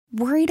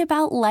Worried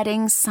about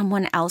letting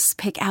someone else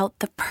pick out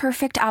the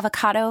perfect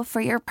avocado for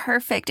your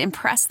perfect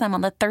impress them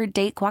on the third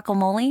date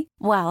guacamole?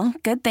 Well,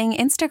 good thing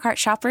Instacart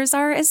shoppers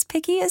are as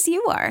picky as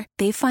you are.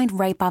 They find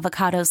ripe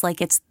avocados like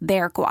it's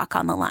their guac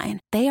on the line.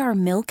 They are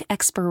milk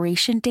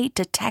expiration date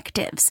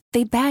detectives.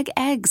 They bag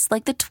eggs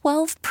like the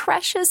 12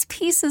 precious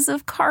pieces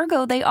of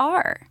cargo they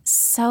are.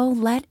 So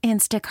let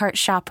Instacart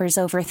shoppers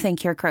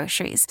overthink your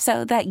groceries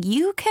so that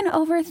you can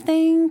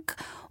overthink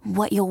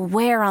what you'll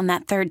wear on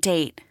that third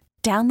date.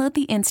 Download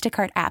the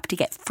Instacart app to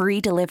get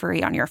free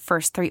delivery on your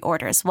first 3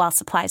 orders while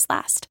supplies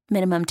last.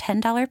 Minimum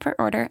 $10 per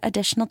order.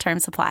 Additional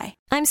terms apply.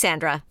 I'm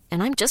Sandra,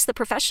 and I'm just the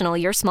professional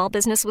your small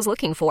business was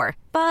looking for.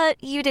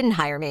 But you didn't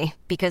hire me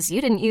because you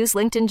didn't use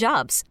LinkedIn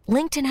Jobs.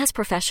 LinkedIn has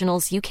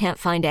professionals you can't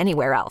find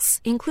anywhere else,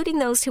 including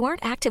those who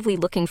aren't actively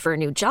looking for a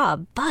new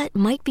job, but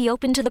might be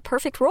open to the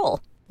perfect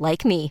role,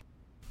 like me.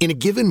 In a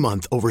given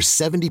month, over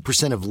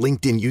 70% of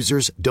LinkedIn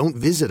users don't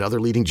visit other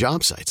leading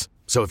job sites.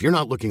 So if you're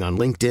not looking on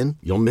LinkedIn,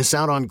 you'll miss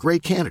out on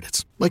great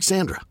candidates like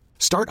Sandra.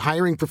 Start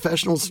hiring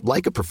professionals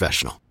like a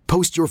professional.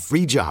 Post your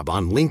free job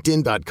on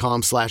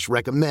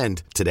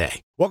linkedin.com/recommend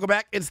today. Welcome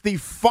back. It's the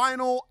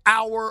final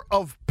hour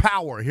of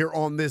power here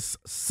on this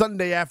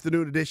Sunday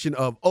afternoon edition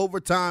of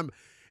Overtime.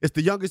 It's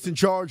the youngest in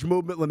charge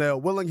movement,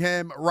 Lynnell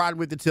Willingham, riding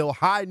with you till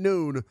high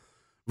noon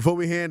before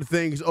we hand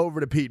things over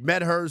to Pete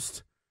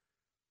Medhurst.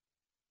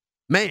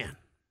 Man,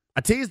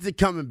 I teased it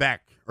coming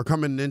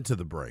into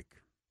the break.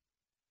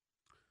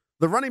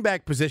 The running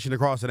back position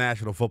across the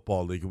National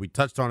Football League, and we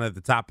touched on it at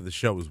the top of the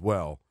show as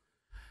well.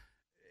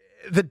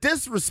 The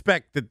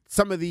disrespect that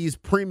some of these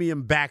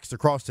premium backs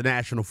across the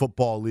National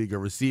Football League are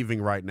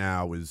receiving right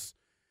now is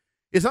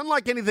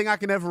unlike anything I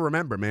can ever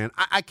remember, man.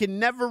 I can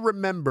never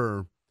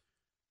remember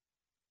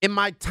in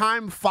my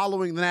time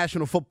following the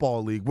National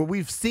Football League where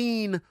we've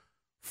seen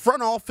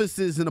front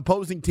offices and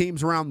opposing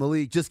teams around the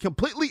league just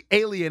completely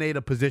alienate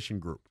a position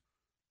group.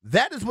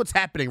 That is what's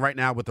happening right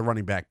now with the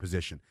running back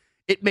position.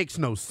 It makes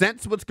no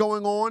sense what's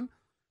going on.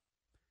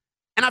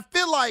 And I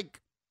feel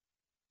like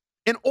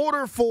in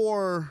order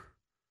for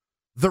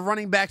the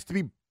running backs to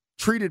be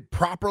treated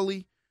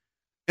properly,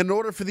 in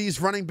order for these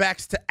running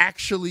backs to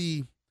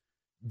actually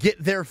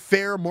get their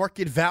fair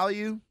market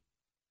value,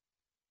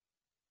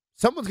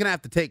 someone's going to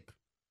have to take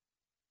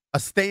a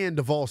stand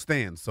of all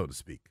stands, so to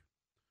speak.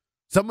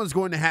 Someone's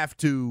going to have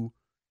to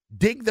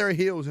dig their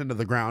heels into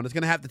the ground. It's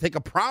going to have to take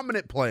a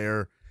prominent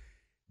player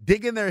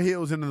digging their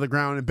heels into the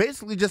ground and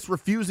basically just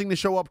refusing to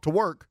show up to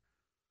work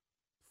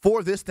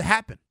for this to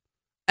happen.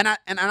 And I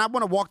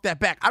want to walk that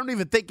back. I don't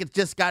even think it's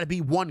just got to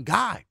be one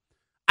guy.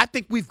 I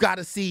think we've got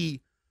to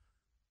see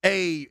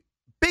a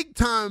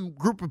big-time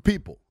group of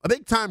people, a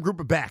big-time group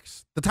of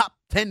backs, the top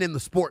 10 in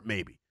the sport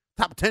maybe,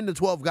 top 10 to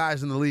 12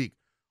 guys in the league,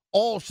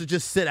 all should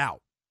just sit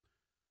out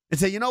and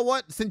say, you know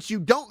what, since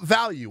you don't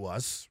value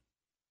us,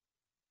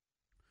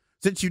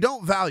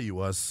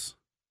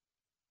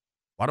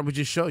 why don't we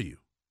just show you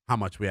how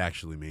much we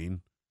actually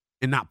mean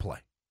and not play?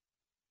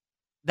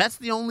 That's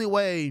the only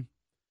way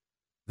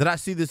that I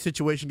see this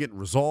situation getting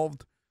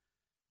resolved.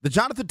 The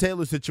Jonathan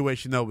Taylor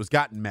situation, though, has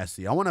gotten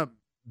messy. I want to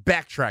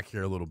backtrack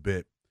here a little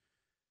bit.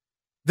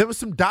 There was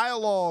some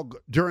dialogue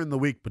during the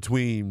week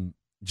between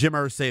Jim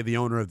Irsay, the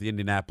owner of the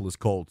Indianapolis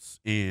Colts,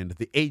 and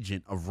the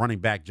agent of running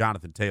back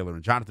Jonathan Taylor.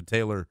 And Jonathan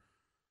Taylor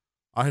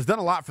has done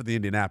a lot for the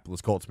Indianapolis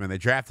Colts, man. They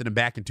drafted him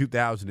back in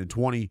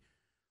 2020.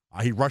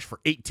 He rushed for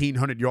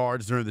 1,800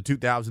 yards during the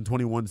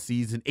 2021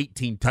 season,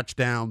 18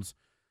 touchdowns.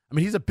 I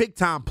mean, he's a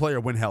big-time player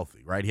when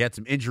healthy, right? He had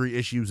some injury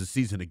issues a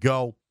season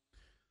ago.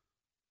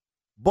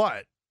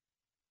 But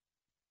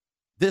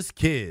this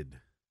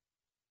kid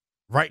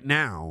right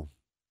now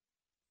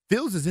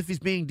feels as if he's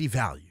being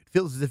devalued,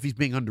 feels as if he's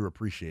being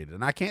underappreciated.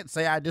 And I can't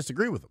say I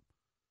disagree with him.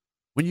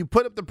 When you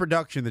put up the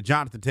production that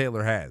Jonathan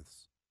Taylor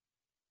has,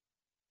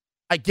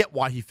 I get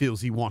why he feels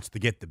he wants to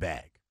get the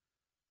bag.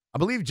 I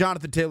believe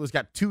Jonathan Taylor's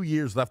got 2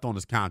 years left on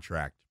his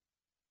contract,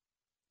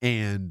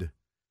 and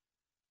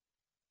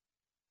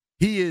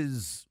he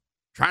is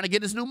trying to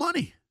get his new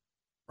money,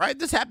 right?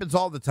 This happens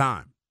all the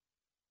time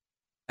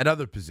at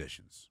other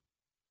positions.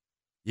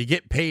 You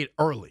get paid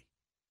early.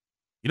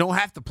 You don't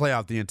have to play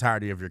out the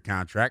entirety of your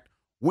contract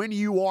when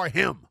you are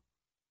him.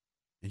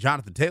 And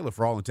Jonathan Taylor,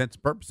 for all intents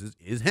and purposes,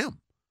 is him.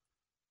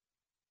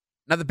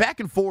 Now, the back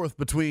and forth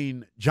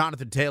between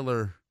Jonathan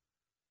Taylor's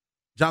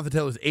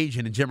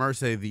agent and Jim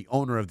Irsay, the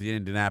owner of the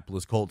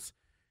Indianapolis Colts,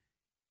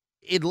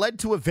 it led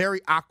to a very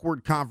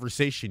awkward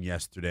conversation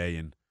yesterday.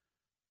 And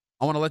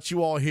I want to let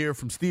you all hear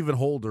from Stephen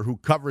Holder, who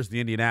covers the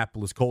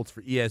Indianapolis Colts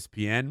for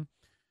ESPN.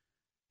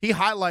 He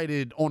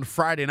highlighted on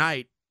Friday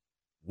night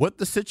what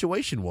the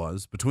situation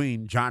was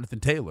between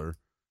Jonathan Taylor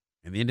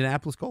and the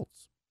Indianapolis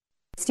Colts.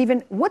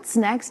 Stephen, what's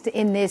next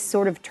in this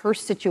sort of terse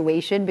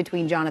situation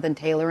between Jonathan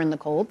Taylor and the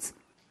Colts?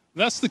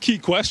 That's the key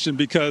question,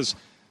 because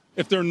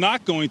if they're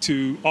not going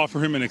to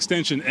offer him an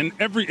extension, and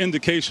every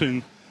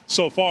indication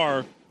so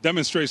far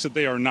demonstrates that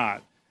they are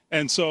not.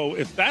 And so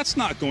if that's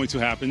not going to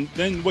happen,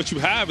 then what you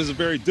have is a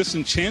very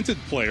disenchanted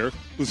player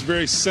who's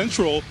very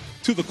central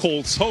to the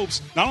Colts'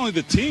 hopes, not only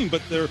the team,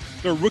 but their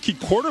rookie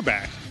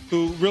quarterback,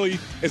 who really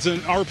is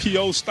an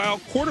RPO-style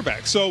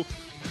quarterback. So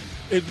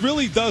it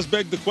really does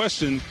beg the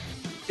question,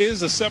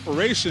 is a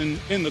separation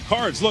in the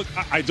cards? Look,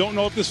 I don't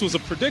know if this was a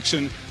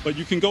prediction, but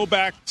you can go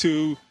back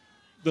to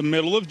the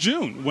middle of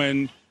June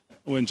when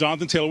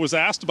Jonathan Taylor was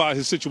asked about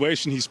his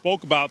situation. He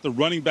spoke about the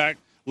running back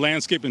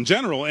landscape in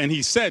general, and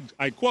he said,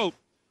 I quote,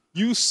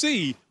 "You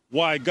see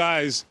why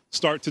guys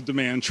start to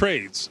demand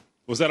trades."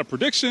 Was that a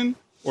prediction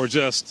or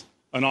just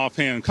an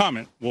offhand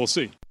comment? We'll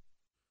see.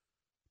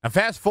 Now,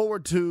 fast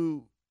forward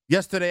to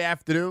yesterday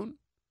afternoon,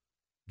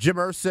 Jim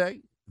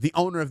Irsay, the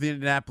owner of the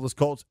Indianapolis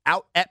Colts,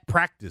 out at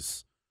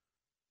practice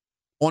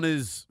on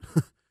his,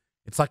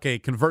 it's like a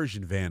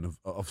conversion van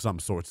of some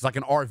sort. It's like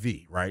an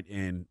RV, right?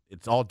 And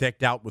it's all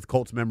decked out with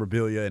Colts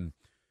memorabilia. And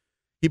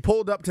he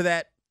pulled up to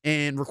that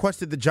and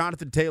requested that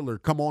Jonathan Taylor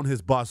come on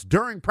his bus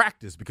during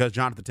practice because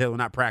Jonathan Taylor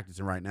not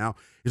practicing right now.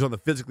 He's on the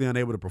physically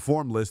unable to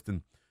perform list.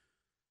 And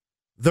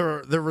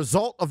the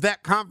result of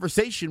that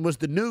conversation was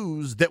the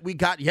news that we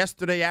got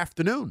yesterday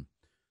afternoon.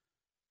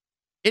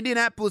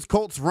 Indianapolis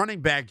Colts running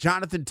back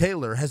Jonathan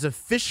Taylor has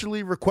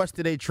officially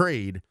requested a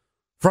trade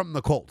from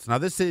the Colts. Now,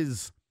 this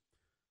is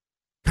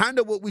kind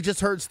of what we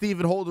just heard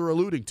Stephen Holder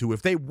alluding to.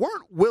 If they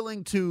weren't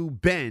willing to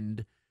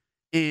bend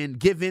and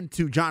give in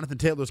to Jonathan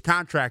Taylor's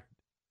contract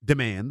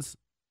demands,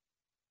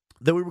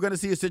 then we were going to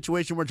see a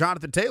situation where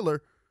Jonathan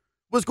Taylor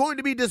was going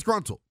to be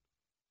disgruntled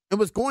and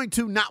was going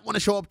to not want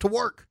to show up to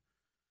work.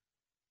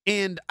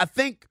 And I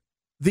think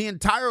the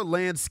entire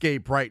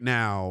landscape right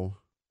now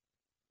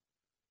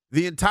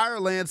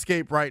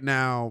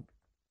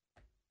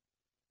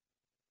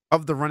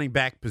of the running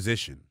back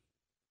position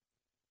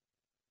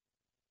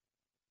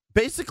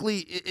basically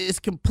is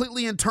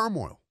completely in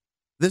turmoil.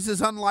 This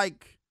is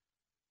unlike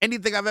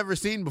anything I've ever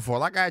seen before.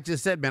 Like I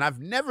just said, man, I've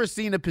never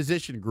seen a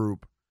position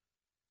group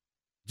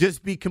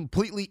just be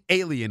completely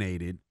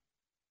alienated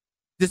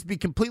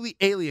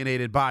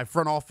by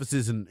front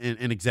offices and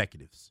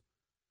executives.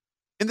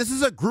 And this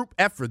is a group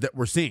effort that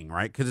we're seeing,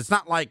 right? Because it's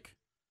not like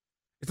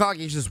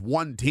it's just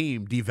one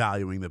team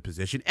devaluing the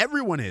position.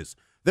 Everyone is.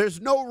 There's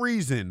no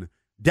reason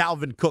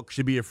Dalvin Cook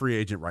should be a free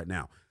agent right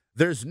now.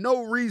 There's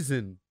no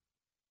reason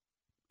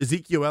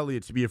Ezekiel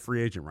Elliott should be a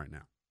free agent right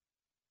now.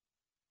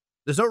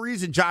 There's no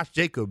reason Josh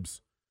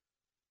Jacobs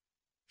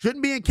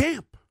shouldn't be in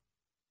camp.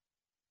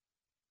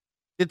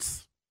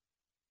 It's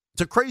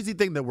a crazy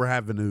thing that we're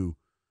having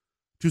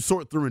to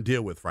sort through and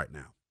deal with right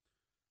now.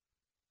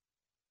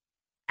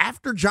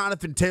 After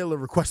Jonathan Taylor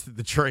requested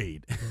the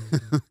trade,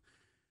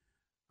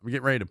 I'm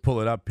getting ready to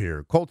pull it up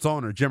here. Colts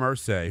owner Jim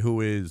Irsay,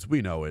 who is,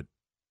 we know it,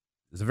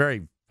 is a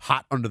very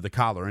hot under the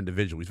collar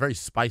individual. He's very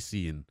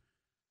spicy and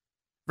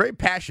very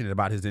passionate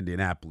about his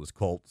Indianapolis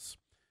Colts.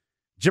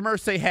 Jim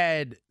Irsay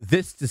had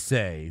this to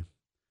say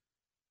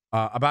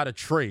about a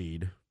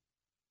trade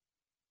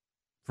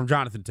from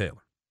Jonathan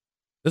Taylor.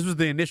 This was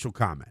the initial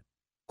comment.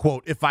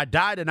 Quote, "If I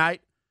die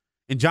tonight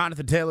and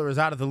Jonathan Taylor is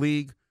out of the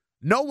league,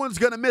 no one's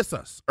going to miss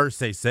us,"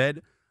 Irsay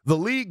said. "The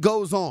league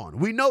goes on.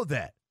 We know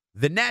that.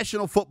 The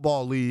National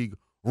Football League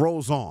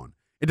rolls on.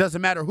 It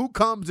doesn't matter who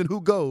comes and who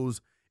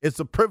goes. It's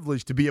a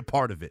privilege to be a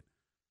part of it."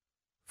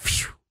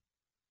 Phew.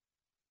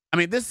 I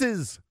mean, this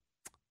is,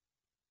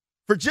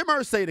 for Jim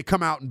Irsay to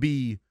come out and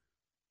be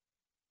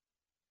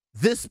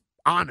this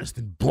honest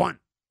and blunt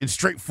and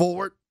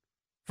straightforward,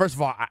 first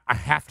of all, I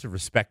have to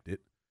respect it.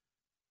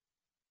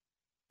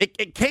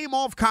 It came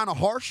off kind of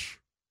harsh,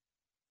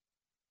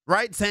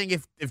 right? Saying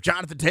if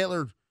Jonathan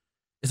Taylor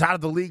is out of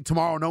the league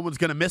tomorrow, no one's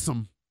going to miss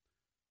him.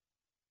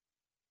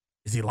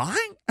 Is he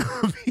lying?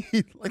 I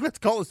mean, let's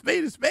call a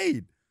spade a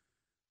spade.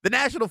 The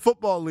National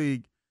Football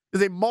League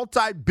is a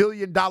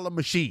multi-billion-dollar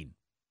machine.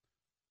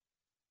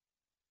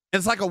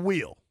 It's like a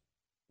wheel.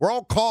 We're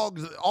all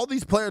cogs. All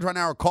these players right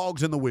now are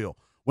cogs in the wheel.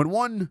 When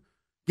one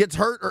gets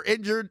hurt or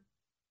injured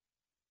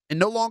and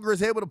no longer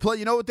is able to play,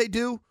 you know what they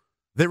do?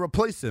 They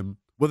replace him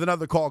with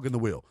another cog in the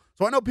wheel.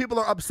 So I know people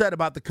are upset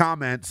about the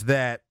comments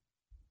that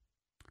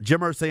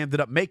Jim Irsay ended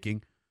up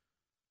making.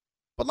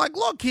 But,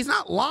 look, he's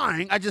not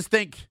lying. I just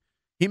think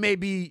he may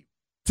be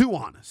too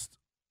honest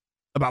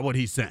about what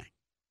he's saying.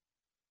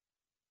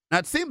 Now,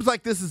 it seems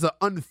like this is an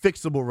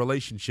unfixable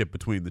relationship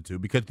between the two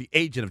because the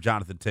agent of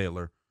Jonathan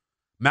Taylor,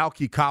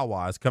 Malky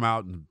Kawa, has come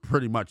out and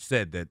pretty much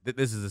said that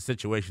this is a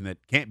situation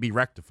that can't be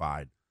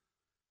rectified.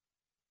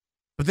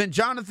 But then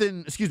Jim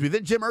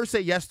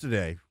Irsay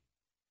yesterday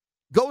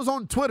goes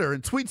on Twitter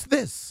and tweets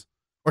this,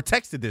 or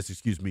texted this,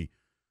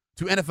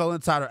 to NFL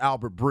insider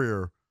Albert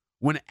Breer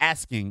when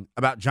asking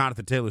about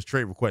Jonathan Taylor's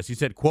trade request. He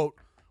said, quote,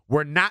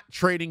 "We're not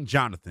trading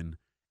Jonathan.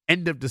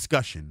 End of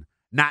discussion.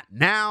 Not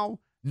now,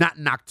 not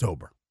in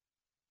October,"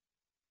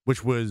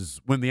 which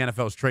was when the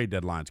NFL's trade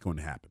deadline is going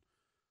to happen.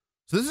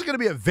 So this is going to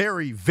be a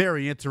very,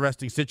 very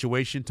interesting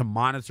situation to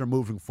monitor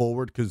moving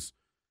forward because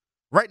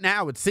right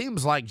now it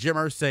seems like Jim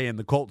Irsay and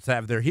the Colts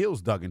have their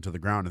heels dug into the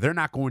ground and they're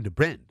not going to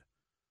bend.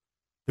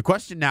 The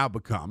question now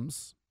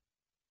becomes,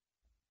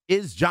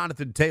 is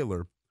Jonathan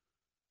Taylor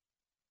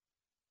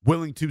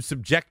willing to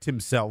subject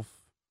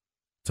himself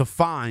to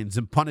fines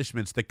and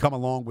punishments that come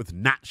along with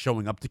not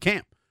showing up to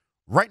camp?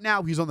 Right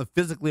now, he's on the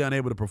physically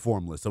unable to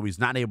perform list, so he's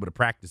not able to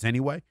practice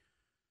anyway.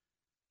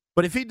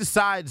 But if he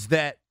decides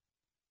that,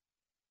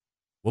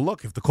 well,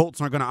 look, if the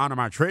Colts aren't going to honor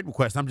my trade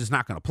request, I'm just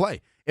not going to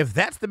play. If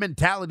that's the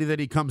mentality that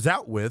he comes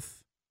out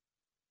with,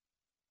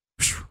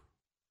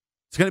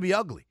 it's going to be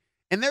ugly.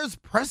 And there's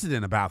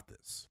precedent about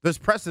this. There's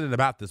precedent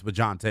about this with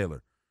John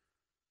Taylor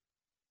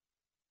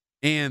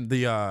and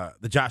the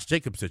Josh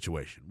Jacobs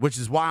situation, which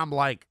is why I'm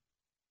like,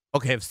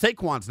 okay, if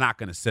Saquon's not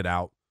going to sit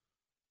out,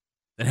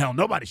 then hell,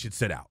 nobody should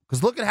sit out.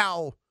 Because look at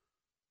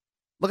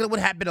what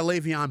happened to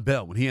Le'Veon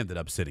Bell when he ended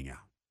up sitting out.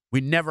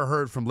 We never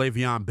heard from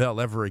Le'Veon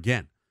Bell ever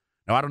again.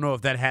 Now, I don't know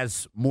if that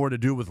has more to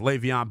do with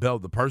Le'Veon Bell,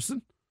 the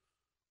person,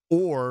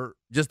 or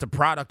just a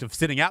product of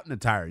sitting out an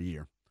entire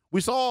year. We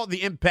saw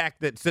the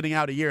impact that sitting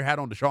out a year had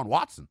on Deshaun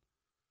Watson.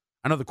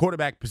 I know the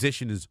quarterback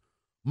position is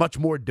much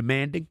more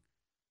demanding,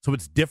 so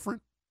it's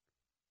different.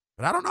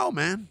 But I don't know,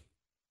 man.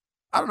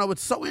 I don't know.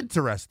 It's so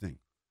interesting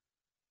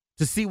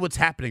to see what's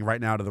happening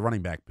right now to the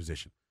running back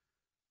position.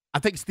 I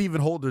think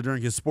Stephen Holder,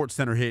 during his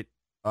SportsCenter hit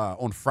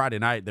on Friday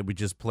night that we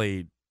just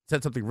played,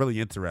 said something really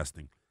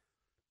interesting.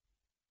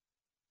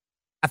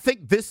 I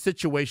think this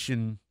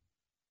situation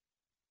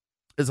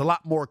is a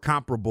lot more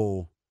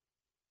comparable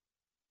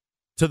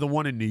to the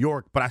one in New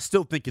York, but I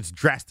still think it's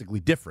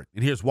drastically different.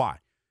 And here's why.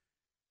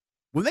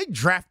 When they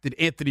drafted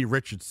Anthony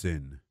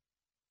Richardson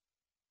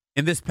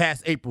in this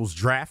past April's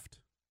draft,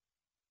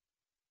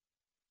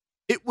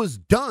 it was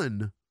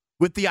done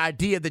with the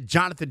idea that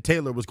Jonathan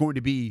Taylor was going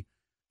to be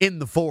in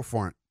the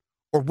forefront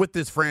or with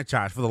this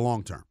franchise for the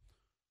long term,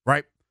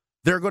 right?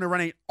 They're going to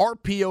run an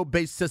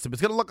RPO-based system.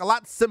 It's going to look a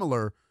lot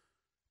similar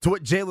to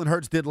what Jalen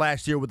Hurts did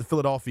last year with the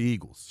Philadelphia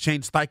Eagles.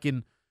 Shane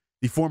Steichen,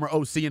 the former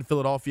OC in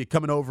Philadelphia,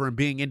 coming over and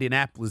being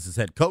Indianapolis'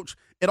 head coach.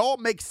 It all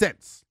makes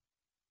sense.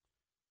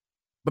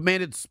 But,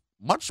 man, it's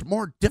much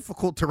more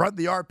difficult to run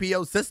the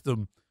RPO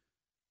system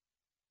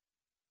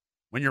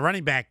when your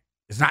running back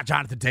is not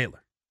Jonathan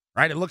Taylor,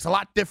 right? It looks a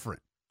lot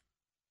different.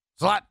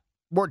 It's a lot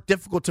more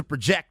difficult to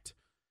project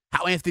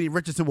how Anthony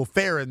Richardson will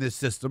fare in this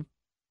system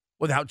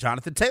without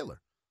Jonathan Taylor.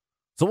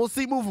 So we'll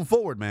see moving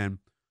forward, man,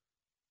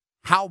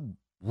 how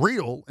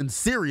real and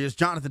serious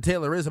Jonathan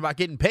Taylor is about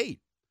getting paid.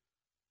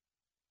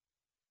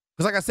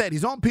 Because like I said,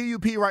 he's on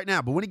PUP right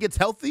now, but when he gets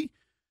healthy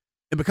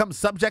and becomes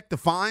subject to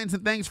fines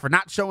and things for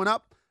not showing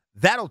up,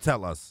 that'll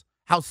tell us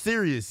how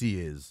serious he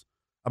is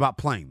about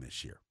playing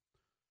this year.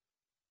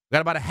 We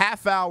got about a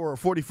half hour or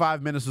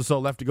 45 minutes or so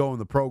left to go in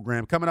the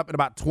program. Coming up in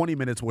about 20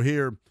 minutes, we'll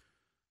hear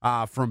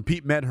from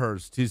Pete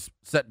Medhurst. He's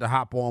set to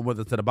hop on with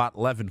us at about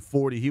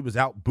 11:40. He was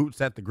out boots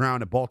at the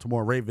ground at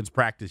Baltimore Ravens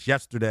practice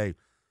yesterday.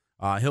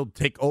 He'll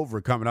take over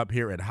coming up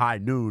here at high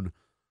noon.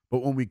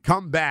 But when we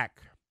come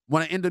back, I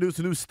want to introduce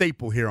a new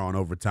staple here on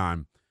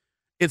Overtime.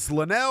 It's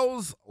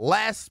Lynnell's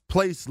Last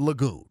Place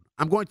Lagoon.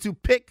 I'm going to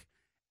pick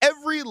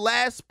every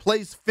last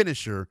place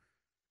finisher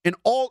in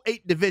all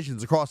 8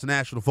 divisions across the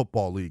National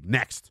Football League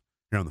next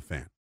here on The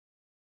Fan.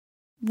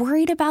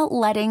 Worried about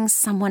letting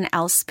someone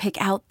else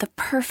pick out the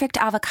perfect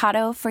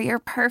avocado for your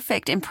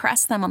perfect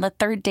impress them on the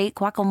third date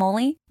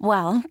guacamole?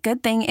 Well,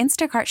 good thing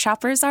Instacart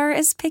shoppers are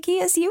as picky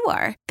as you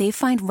are. They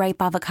find ripe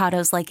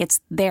avocados like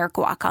it's their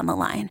guac on the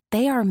line.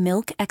 They are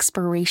milk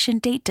expiration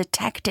date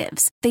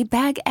detectives. They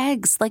bag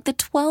eggs like the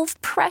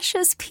 12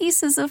 precious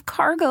pieces of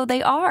cargo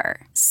they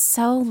are.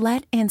 So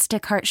let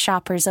Instacart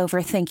shoppers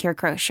overthink your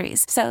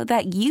groceries so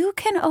that you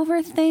can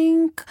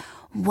overthink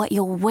what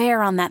you'll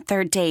wear on that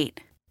third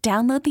date.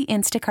 Download the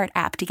Instacart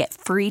app to get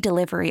free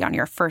delivery on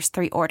your first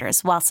 3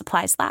 orders while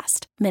supplies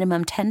last.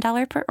 Minimum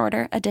 $10 per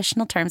order.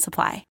 Additional terms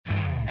apply.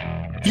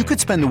 You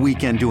could spend the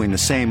weekend doing the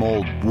same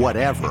old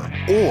whatever,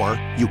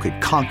 or you could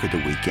conquer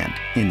the weekend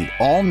in the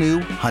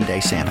all-new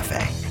Hyundai Santa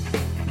Fe.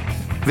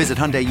 Visit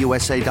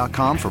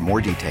HyundaiUSA.com for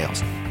more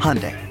details.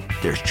 Hyundai,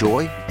 there's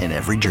joy in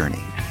every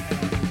journey.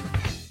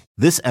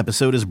 This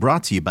episode is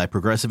brought to you by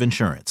Progressive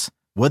Insurance.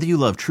 Whether you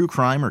love true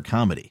crime or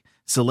comedy,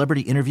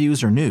 celebrity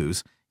interviews or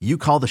news, you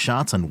call the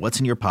shots on what's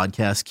in your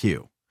podcast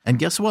queue. And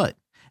guess what?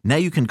 Now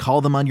you can call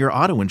them on your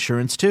auto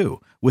insurance too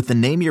with the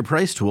Name Your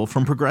Price tool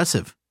from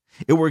Progressive.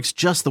 It works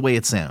just the way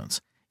it sounds.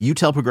 You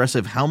tell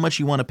Progressive how much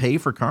you want to pay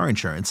for car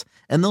insurance,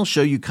 and they'll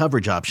show you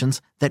coverage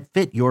options that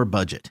fit your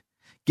budget.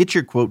 Get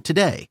your quote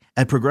today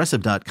at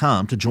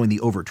Progressive.com to join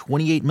the over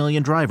 28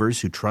 million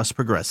drivers who trust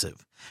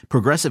Progressive.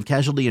 Progressive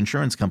Casualty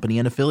Insurance Company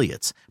and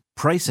Affiliates.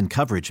 Price and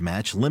coverage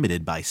match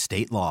limited by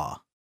state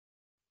law.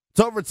 It's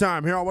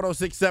overtime here on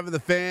 106.7 The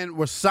Fan.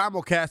 We're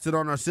simulcasted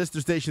on our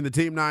sister station, the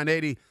Team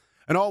 980,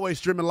 and always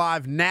streaming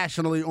live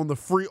nationally on the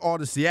free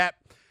Odyssey app.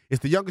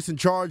 It's the youngest in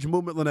charge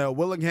movement, Lynnell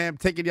Willingham,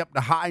 taking you up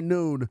to high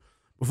noon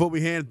before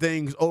we hand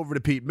things over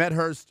to Pete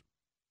Medhurst.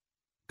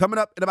 Coming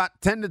up in about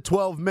 10 to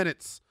 12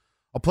 minutes,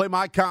 I'll play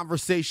my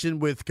conversation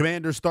with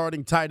Commander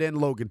starting tight end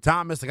Logan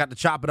Thomas. I got to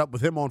chop it up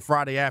with him on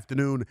Friday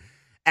afternoon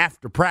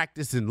after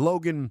practice, and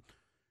Logan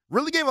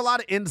really gave a lot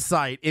of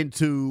insight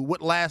into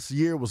what last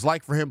year was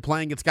like for him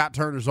playing in Scott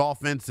Turner's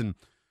offense and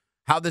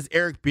how this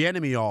Eric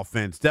Bieniemy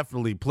offense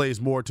definitely plays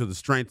more to the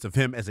strengths of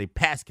him as a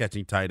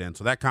pass-catching tight end.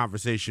 So that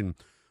conversation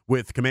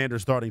with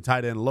Commanders starting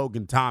tight end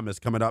Logan Thomas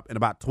coming up in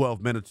about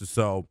 12 minutes or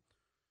so.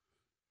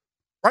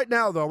 Right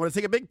now, though, I want to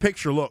take a big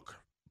picture look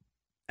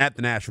at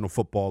the National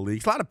Football League.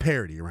 It's a lot of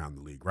parity around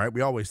the league, right? We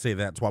always say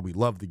that's why we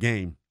love the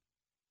game.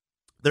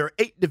 There are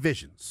 8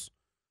 divisions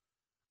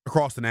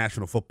across the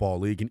National Football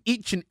League, and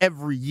each and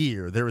every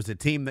year there is a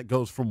team that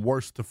goes from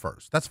worst to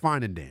first. That's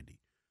fine and dandy.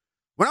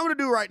 What I'm going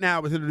to do right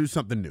now is introduce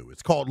something new.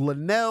 It's called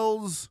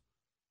Lynnell's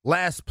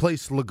Last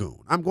Place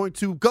Lagoon. I'm going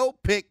to go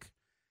pick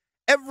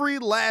every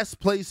last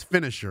place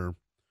finisher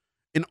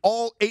in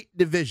all 8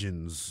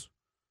 divisions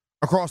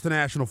across the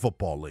National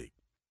Football League.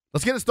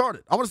 Let's get it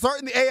started. I want to start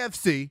in the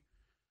AFC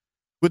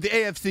with the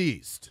AFC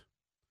East.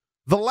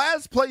 The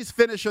last place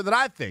finisher that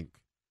I think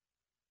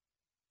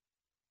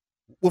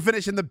will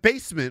finish in the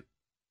basement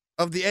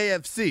of the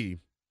AFC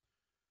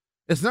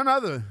is none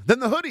other than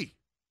the hoodie,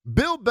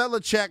 Bill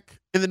Belichick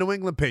and the New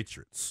England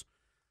Patriots.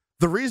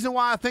 The reason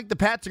why I think the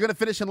Pats are going to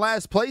finish in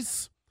last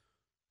place,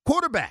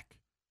 quarterback.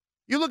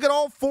 You look at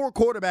all 4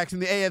 quarterbacks in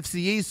the AFC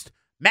East,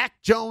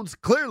 Mac Jones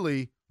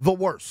clearly the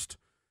worst.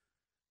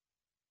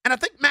 And I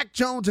think Mac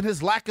Jones and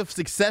his lack of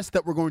success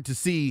that we're going to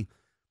see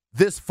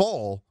this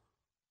fall,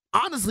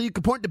 honestly, you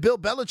could point to Bill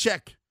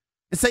Belichick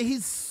and say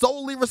he's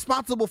solely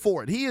responsible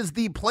for it. He is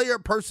the player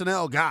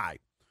personnel guy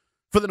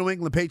for the New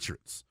England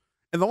Patriots.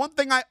 And the one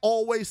thing I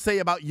always say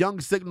about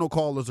young signal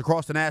callers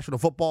across the National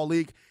Football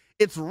League,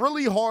 it's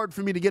really hard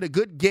for me to get a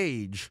good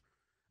gauge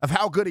of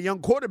how good a young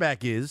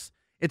quarterback is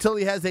until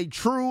he has a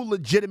true,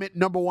 legitimate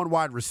number 1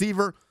 wide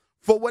receiver.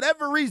 For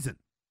whatever reason,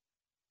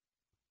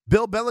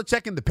 Bill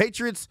Belichick and the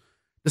Patriots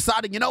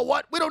deciding, you know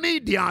what, we don't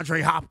need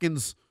DeAndre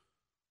Hopkins.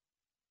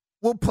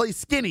 We'll play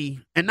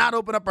skinny and not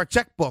open up our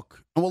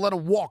checkbook, and we'll let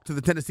him walk to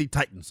the Tennessee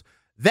Titans.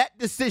 That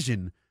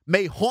decision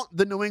may haunt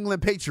the New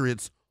England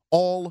Patriots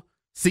all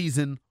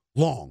season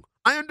long.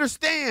 I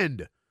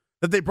understand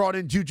that they brought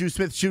in Juju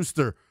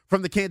Smith-Schuster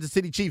from the Kansas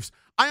City Chiefs.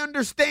 I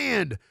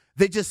understand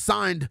they just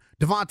signed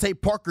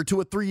Devontae Parker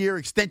to a 3-year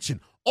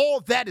extension. All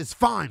that is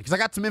fine because I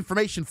got some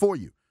information for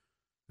you.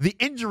 The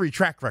injury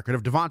track record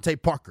of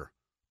Devontae Parker,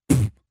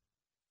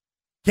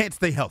 can't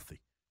stay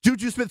healthy.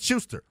 Juju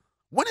Smith-Schuster,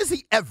 when has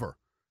he ever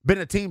been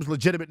a team's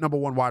legitimate number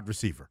 1 wide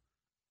receiver?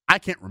 I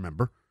can't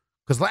remember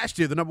because last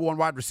year the number 1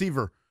 wide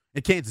receiver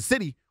in Kansas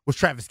City was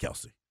Travis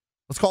Kelce.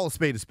 Let's call a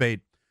spade a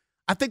spade.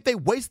 I think they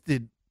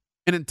wasted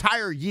an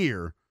entire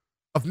year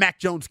of Mac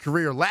Jones'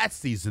 career last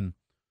season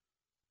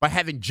by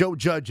having Joe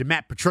Judge and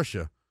Matt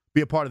Patricia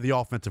be a part of the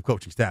offensive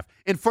coaching staff.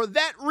 And for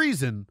that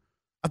reason,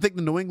 I think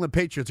the New England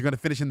Patriots are going to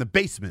finish in the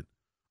basement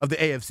of the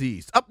AFC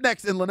East. Up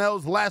next in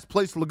Lynnell's Last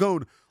Place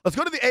Lagoon, let's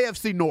go to the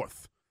AFC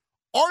North.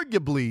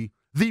 Arguably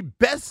the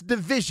best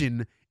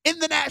division in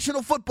the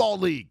National Football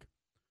League,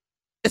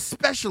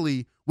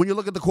 especially when you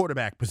look at the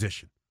quarterback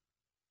position.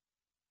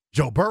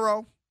 Joe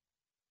Burrow,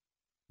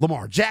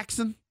 Lamar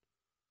Jackson,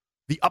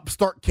 the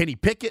upstart Kenny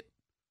Pickett,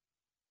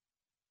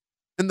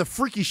 and the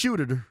freaky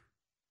shooter,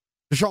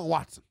 Deshaun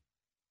Watson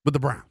with the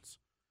Browns.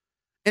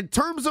 In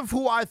terms of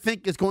who I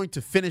think is going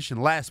to finish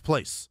in last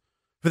place,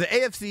 for the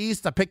AFC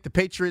East, I picked the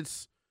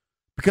Patriots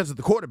because of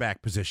the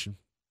quarterback position.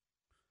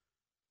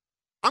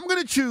 I'm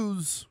going to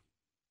choose,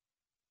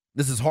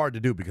 this is hard to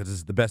do because this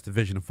is the best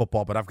division in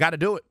football, but I've got to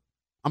do it.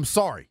 I'm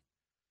sorry.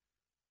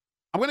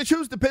 I'm going to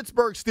choose the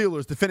Pittsburgh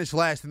Steelers to finish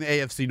last in the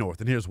AFC North,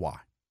 and here's why.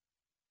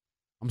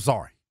 I'm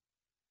sorry.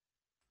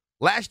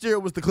 Last year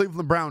it was the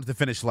Cleveland Browns that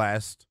finished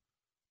last,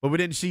 but we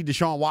didn't see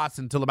Deshaun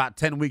Watson until about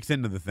 10 weeks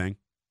into the thing.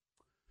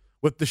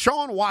 With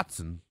Deshaun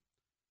Watson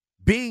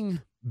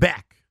being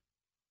back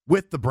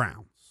with the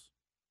Browns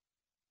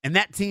and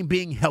that team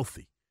being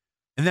healthy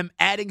and them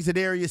adding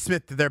Zadarius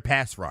Smith to their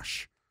pass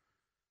rush,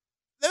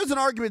 there's an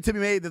argument to be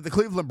made that the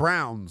Cleveland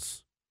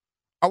Browns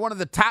are one of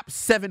the top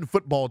 7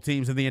 football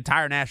teams in the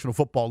entire National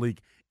Football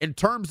League in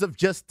terms of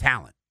just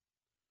talent.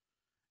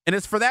 And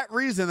it's for that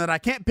reason that I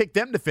can't pick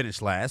them to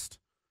finish last.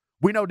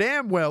 We know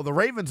damn well the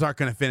Ravens aren't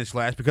going to finish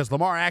last because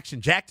Lamar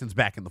Jackson's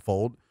back in the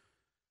fold.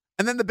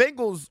 And then the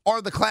Bengals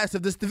are the class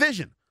of this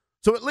division.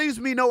 So it leaves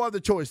me no other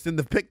choice than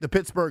to pick the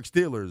Pittsburgh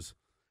Steelers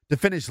to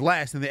finish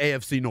last in the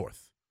AFC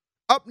North.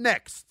 Up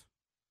next,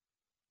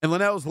 in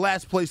Lynnell's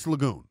Last Place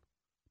Lagoon,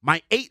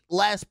 my 8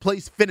 last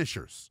place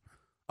finishers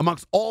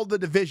amongst all the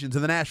divisions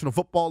in the National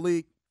Football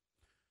League.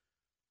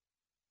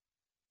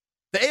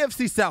 The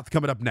AFC South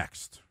coming up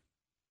next.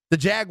 The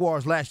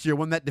Jaguars last year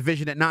won that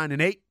division at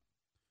 9-8.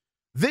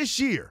 This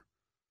year,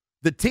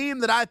 the team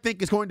that I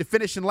think is going to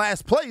finish in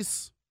last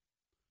place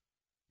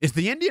is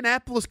the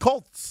Indianapolis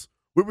Colts.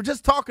 We were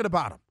just talking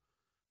about them.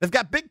 They've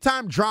got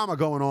big-time drama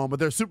going on with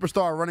their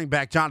superstar running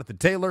back, Jonathan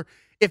Taylor.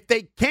 If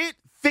they can't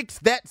fix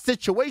that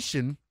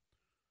situation,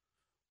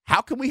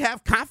 how can we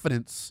have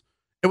confidence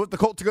in what the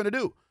Colts are going to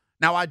do?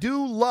 Now, I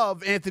do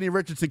love Anthony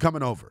Richardson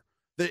coming over.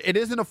 It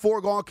isn't a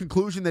foregone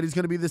conclusion that he's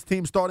going to be this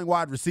team's starting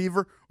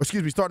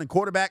starting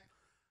quarterback.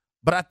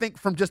 But I think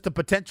from just a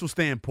potential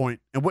standpoint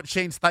and what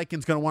Shane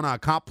Steichen's going to want to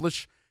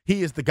accomplish,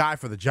 he is the guy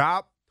for the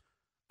job.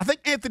 I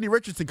think Anthony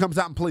Richardson comes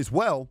out and plays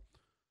well.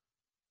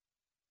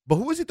 But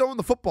who is he throwing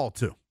the football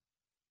to?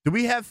 Do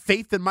we have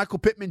faith in Michael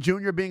Pittman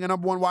Jr. being a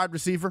number one wide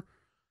receiver?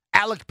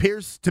 Alec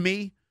Pierce, to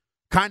me,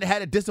 kind of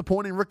had a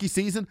disappointing rookie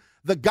season.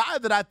 The guy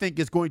that I think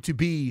is going to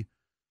be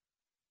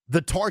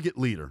the target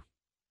leader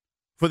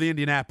for the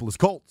Indianapolis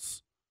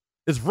Colts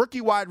is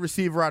rookie wide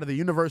receiver out of the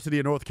University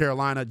of North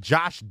Carolina,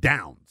 Josh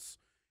Downs.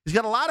 He's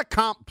got a lot of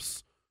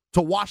comps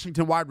to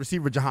Washington wide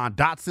receiver Jahan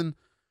Dotson.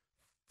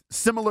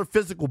 Similar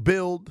physical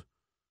build.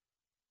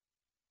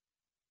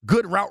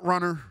 Good route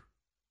runner.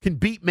 Can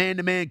beat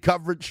man-to-man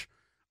coverage.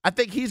 I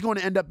think he's going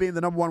to end up being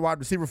the number one wide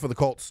receiver for the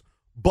Colts.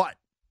 But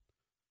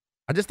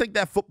I just think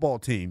that football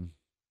team,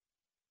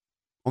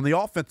 on the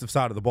offensive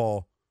side of the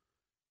ball,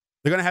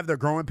 they're going to have their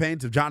growing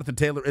pains if Jonathan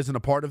Taylor isn't a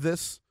part of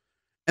this.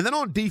 And then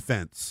on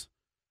defense,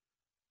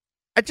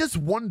 I just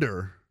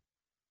wonder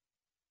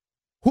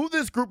who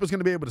this group is going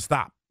to be able to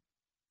stop.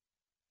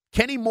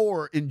 Kenny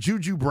Moore and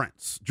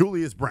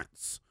Julius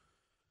Brents,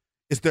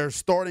 is their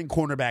starting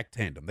cornerback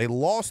tandem. They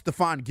lost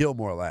Stephon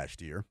Gilmore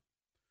last year.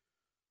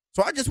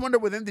 So I just wonder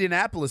with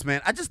Indianapolis,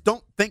 man, I just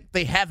don't think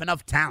they have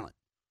enough talent.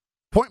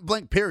 Point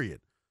blank,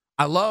 period.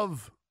 I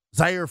love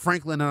Zaire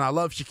Franklin and I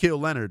love Shaquille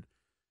Leonard.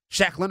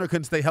 Shaq Leonard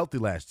couldn't stay healthy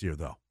last year,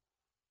 though.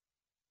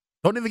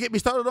 Don't even get me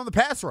started on the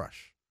pass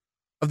rush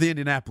of the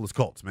Indianapolis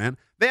Colts, man.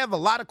 They have a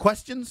lot of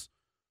questions,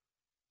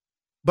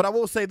 but I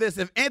will say this.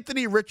 If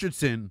Anthony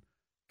Richardson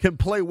can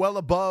play well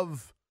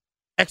above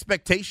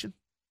expectation,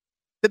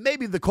 then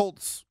maybe the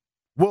Colts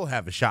will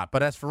have a shot.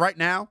 But as for right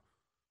now,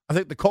 I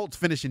think the Colts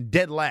finishing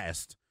dead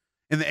last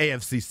in the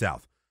AFC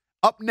South.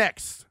 Up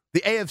next,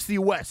 the AFC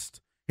West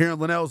here in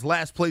Lynnell's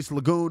last place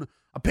Lagoon.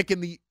 I'm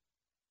picking the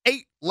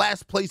 8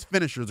 last place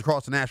finishers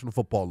across the National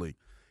Football League.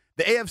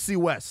 The AFC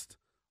West,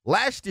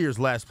 last year's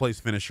last place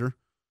finisher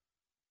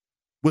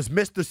was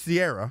Mr.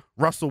 Sierra,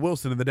 Russell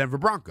Wilson, and the Denver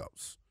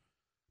Broncos.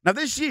 Now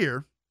this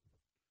year,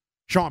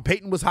 Sean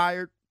Payton was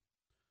hired.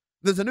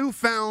 There's a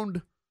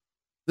newfound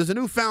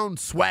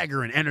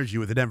swagger and energy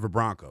with the Denver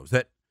Broncos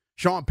that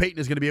Sean Payton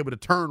is going to be able to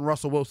turn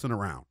Russell Wilson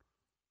around.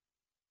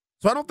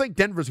 So I don't think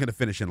Denver's going to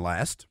finish in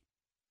last.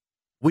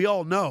 We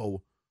all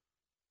know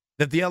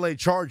that the LA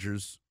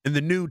Chargers and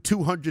the new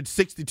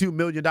 $262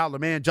 million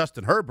man,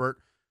 Justin Herbert,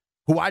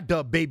 who I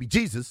dub Baby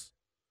Jesus,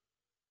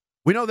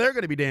 we know they're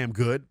going to be damn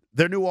good.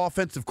 Their new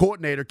offensive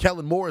coordinator,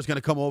 Kellen Moore, is going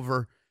to come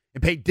over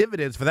and pay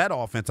dividends for that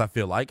offense, I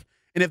feel like.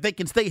 And if they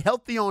can stay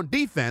healthy on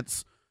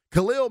defense,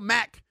 Khalil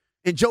Mack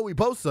and Joey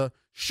Bosa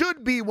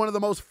should be one of the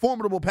most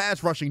formidable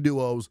pass rushing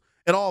duos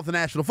in all of the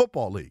National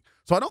Football League.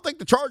 So I don't think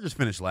the Chargers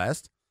finish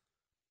last.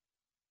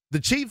 The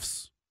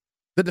Chiefs,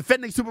 the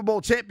defending Super Bowl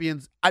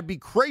champions, I'd be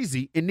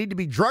crazy and need to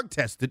be drug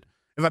tested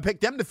if I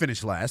picked them to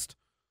finish last.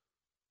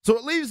 So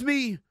it leaves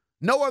me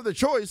no other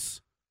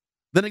choice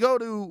than to go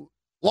to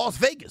Las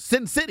Vegas,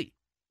 Sin City,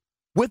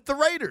 with the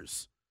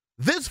Raiders.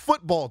 This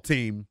football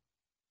team,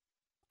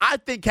 I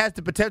think, has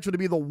the potential to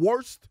be the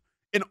worst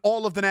in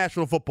all of the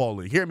National Football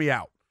League. Hear me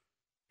out.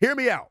 Hear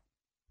me out.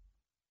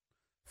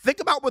 Think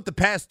about what the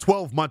past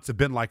 12 months have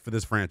been like for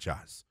this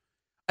franchise.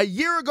 A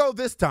year ago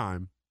this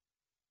time,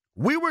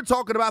 we were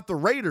talking about the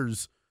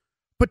Raiders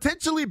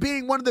potentially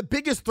being one of the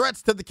biggest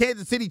threats to the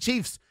Kansas City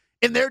Chiefs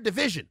in their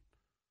division.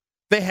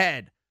 They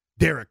had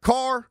Derek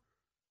Carr,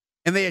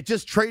 and they had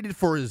just traded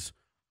for his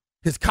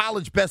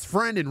college best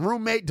friend and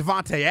roommate,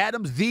 Devontae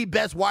Adams, the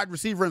best wide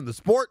receiver in the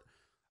sport.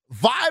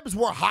 Vibes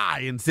were high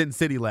in Sin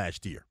City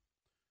last year.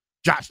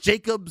 Josh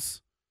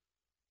Jacobs.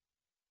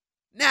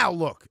 Now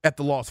look at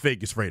the Las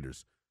Vegas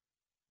Raiders.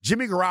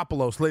 Jimmy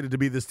Garoppolo slated to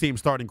be this team's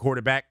starting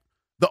quarterback.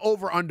 The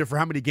over-under for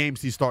how many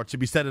games he starts should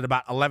be set at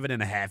about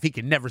 11.5. He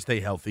can never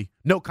stay healthy.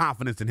 No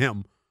confidence in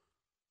him.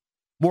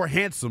 More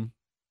handsome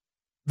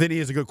than he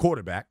is a good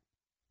quarterback.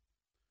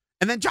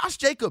 And then Josh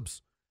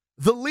Jacobs,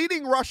 the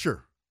leading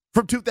rusher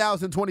from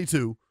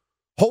 2022,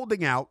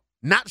 holding out,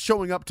 not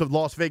showing up to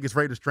Las Vegas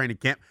Raiders training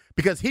camp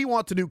because he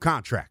wants a new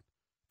contract.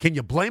 Can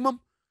you blame him?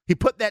 He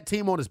put that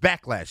team on his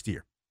back last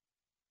year.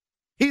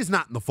 He's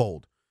not in the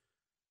fold.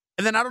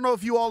 And then I don't know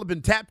if you all have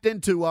been tapped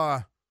into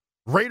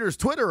Raiders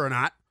Twitter or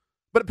not,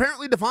 but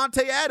apparently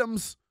Devontae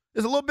Adams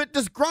is a little bit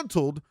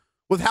disgruntled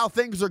with how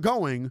things are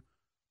going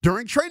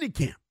during training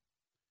camp.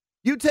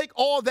 You take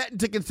all that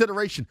into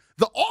consideration.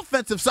 The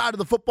offensive side of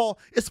the football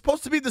is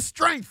supposed to be the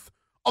strength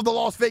of the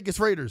Las Vegas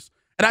Raiders.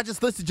 And I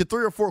just listed you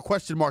 3 or 4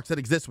 question marks that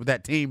exist with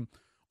that team.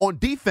 On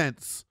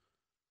defense,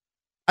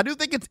 I do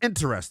think it's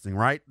interesting,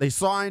 right? They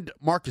signed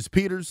Marcus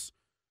Peters.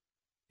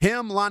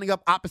 Him lining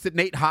up opposite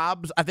Nate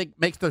Hobbs, I think,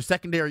 makes their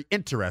secondary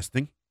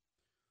interesting.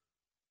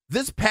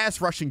 This pass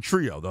rushing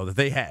trio, though, that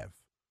they have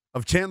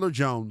of Chandler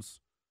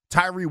Jones,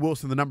 Tyree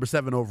Wilson, the number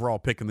 7 overall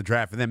pick in the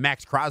draft, and then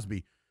Max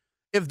Crosby,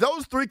 if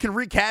those 3 can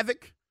wreak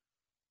havoc,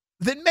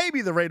 then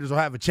maybe the Raiders will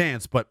have a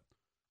chance. But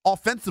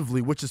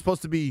offensively, which is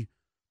supposed to be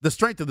the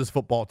strength of this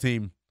football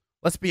team,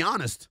 let's be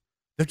honest,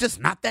 they're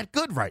just not that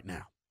good right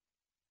now.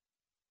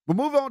 We'll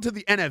move on to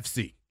the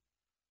NFC.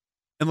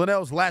 In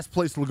Lynnell's last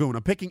place Lagoon,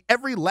 I'm picking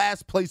every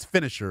last place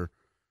finisher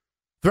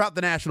throughout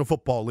the National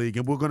Football League,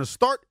 and we're going to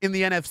start in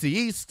the NFC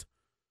East.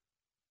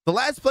 The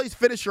last place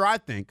finisher, I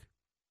think,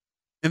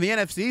 in the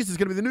NFC East is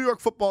going to be the New York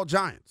Football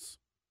Giants.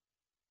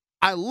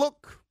 I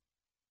look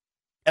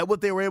at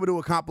what they were able to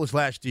accomplish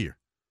last year.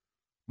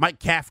 Mike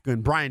Kafka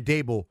and Brian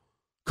Dable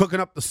cooking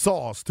up the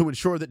sauce to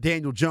ensure that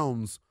Daniel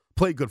Jones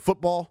played good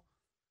football.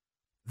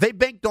 They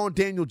banked on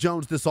Daniel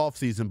Jones this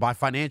offseason by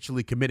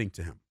committing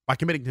to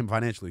him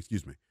financially,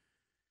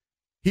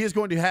 He is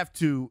going to have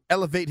to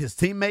elevate his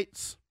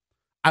teammates.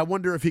 I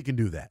wonder if he can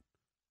do that.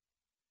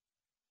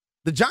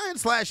 The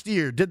Giants last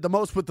year did the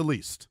most with the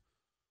least.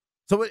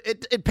 So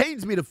it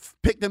pains me to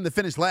pick them to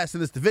finish last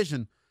in this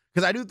division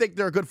because I do think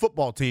they're a good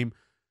football team.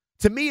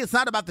 To me, it's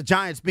not about the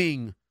Giants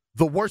being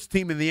the worst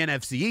team in the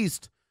NFC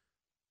East.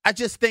 I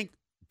just think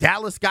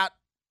Dallas got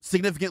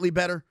significantly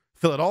better.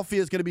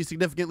 Philadelphia is going to be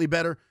significantly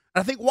better.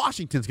 And I think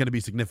Washington's going to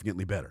be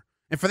significantly better.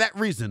 And for that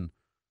reason,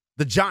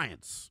 the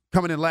Giants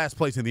coming in last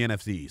place in the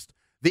NFC East.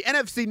 The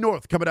NFC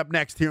North coming up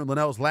next here in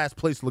Lynnell's last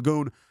place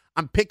Lagoon.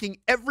 I'm picking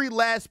every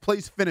last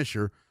place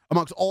finisher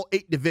amongst all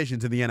 8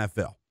 divisions in the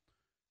NFL.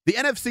 The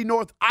NFC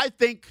North, I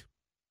think,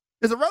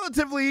 is a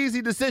relatively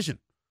easy decision.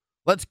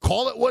 Let's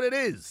call it what it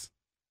is.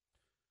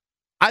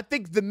 I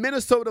think the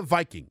Minnesota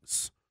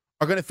Vikings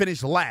are going to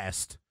finish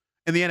last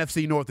in the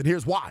NFC North, and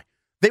here's why.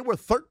 They were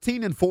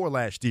 13-4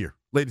 last year,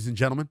 ladies and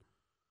gentlemen.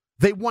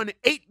 They won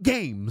 8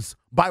 games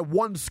by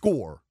 1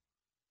 score.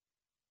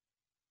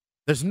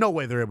 There's no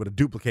way they're able to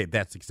duplicate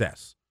that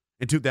success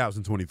in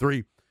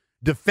 2023.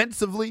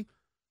 Defensively,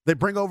 they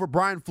bring over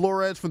Brian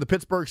Flores from the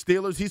Pittsburgh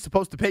Steelers. He's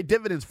supposed to pay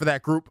dividends for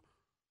that group.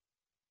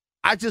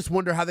 I just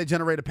wonder how they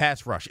generate a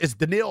pass rush. It's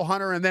Danielle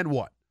Hunter, and then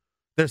what?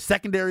 Their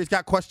secondary's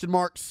got question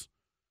marks.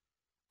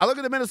 I look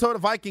at the Minnesota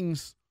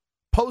Vikings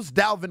post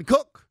Dalvin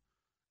Cook,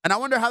 and I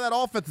wonder how that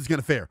offense is going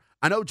to fare.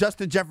 I know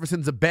Justin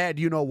Jefferson's a bad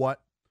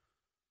you-know-what.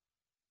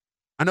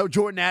 I know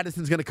Jordan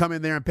Addison's going to come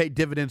in there and pay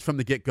dividends from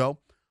the get-go.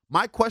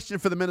 My question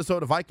for the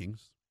Minnesota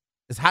Vikings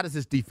is, how does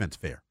this defense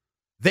fare?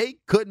 They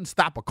couldn't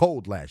stop a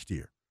cold last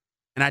year,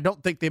 and I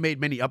don't think they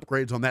made many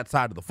upgrades on that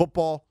side of the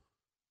football.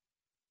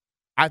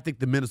 I think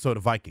the Minnesota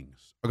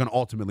Vikings are going to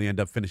ultimately end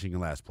up finishing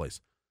in last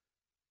place.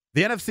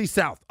 The NFC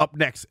South up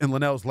next in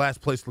Lynnell's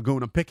last place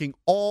Lagoon. I'm picking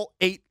all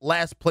 8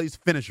 last place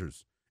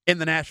finishers in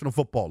the National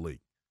Football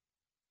League.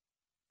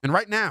 And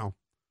right now,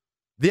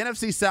 the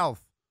NFC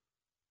South,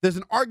 there's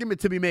an argument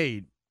to be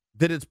made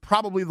that it's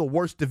probably the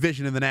worst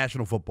division in the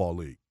National Football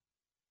League.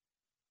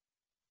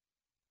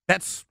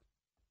 That's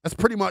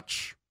pretty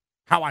much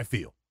how I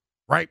feel,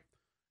 right?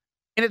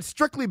 And it's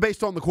strictly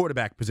based on the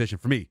quarterback position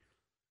for me.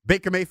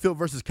 Baker Mayfield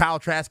versus Kyle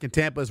Trask in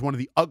Tampa is one of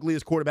the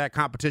ugliest quarterback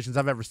competitions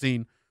I've ever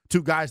seen.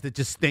 2 guys that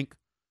just stink.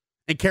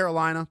 In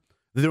Carolina,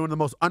 they're doing the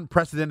most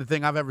unprecedented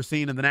thing I've ever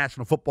seen in the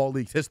National Football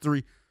League's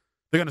history.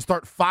 They're going to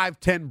start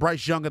 5'10"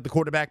 Bryce Young at the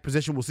quarterback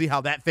position. We'll see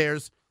how that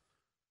fares.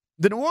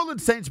 The New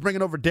Orleans Saints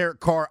bringing over Derek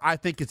Carr, I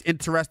think is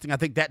interesting. I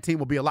think that team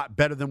will be a lot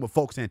better than what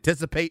folks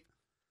anticipate.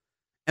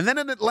 And then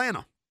in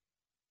Atlanta,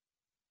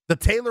 the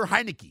Taylor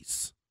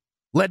Heineckes,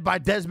 led by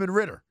Desmond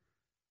Ridder.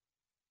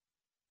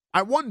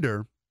 I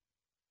wonder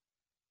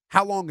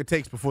how long it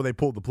takes before they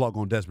pull the plug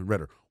on Desmond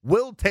Ridder.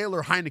 Will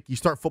Taylor Heinicke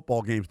start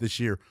football games this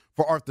year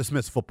for Arthur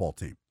Smith's football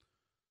team?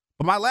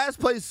 But my last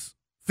place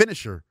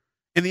finisher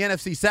in the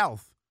NFC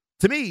South,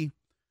 to me,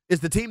 is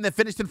the team that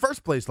finished in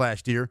first place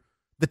last year,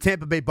 the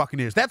Tampa Bay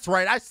Buccaneers. That's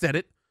right, I said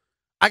it.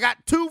 I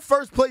got 2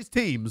 first-place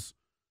teams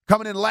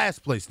coming in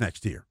last place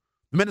next year.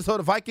 The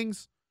Minnesota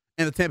Vikings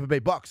and the Tampa Bay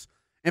Bucs.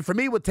 And for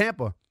me with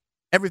Tampa,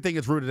 everything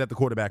is rooted at the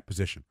quarterback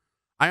position.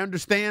 I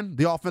understand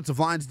the offensive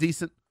line's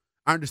decent.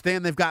 I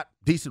understand they've got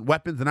decent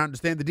weapons, and I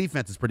understand the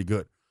defense is pretty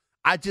good.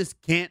 I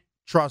just can't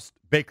trust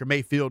Baker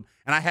Mayfield,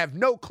 and I have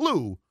no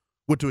clue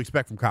what to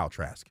expect from Kyle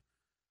Trask.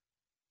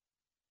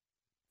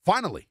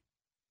 Finally,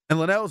 in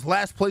Lynnell's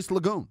last place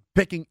Lagoon,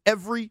 picking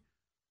every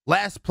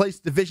last place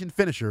division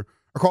finisher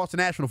across the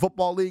National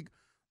Football League.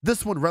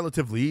 This one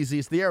relatively easy.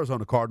 It's the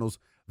Arizona Cardinals.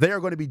 They are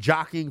going to be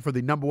jockeying for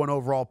the number 1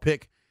 overall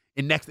pick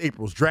in next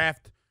April's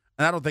draft,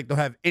 and I don't think they'll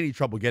have any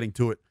trouble getting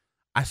to it.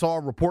 I saw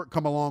a report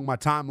come along my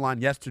timeline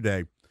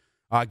yesterday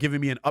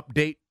giving me an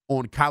update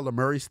on Kyler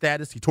Murray's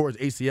status. He tore his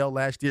ACL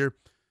last year.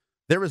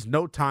 There is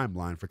no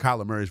timeline for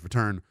Kyler Murray's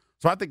return,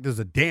 so I think there's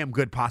a damn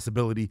good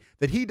possibility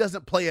that he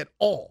doesn't play at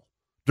all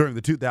during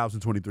the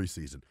 2023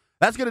 season.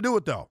 That's going to do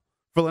it, though,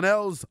 for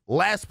Lynnell's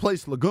last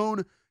place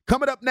Lagoon.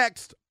 Coming up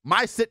next,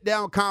 my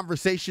sit-down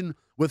conversation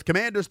with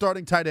Commander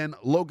starting tight end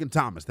Logan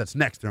Thomas. That's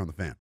next here on The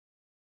Fan.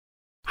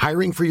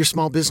 Hiring for your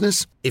small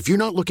business? If you're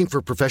not looking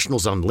for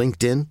professionals on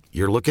LinkedIn,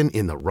 you're looking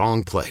in the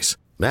wrong place.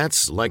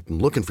 That's like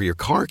looking for your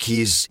car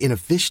keys in a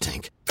fish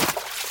tank.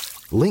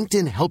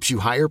 LinkedIn helps you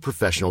hire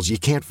professionals you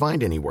can't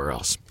find anywhere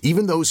else,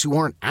 even those who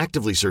aren't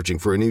actively searching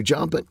for a new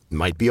job but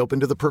might be open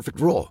to the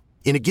perfect role.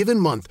 In a given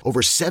month,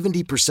 over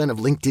 70% of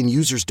LinkedIn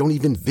users don't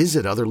even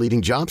visit other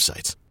leading job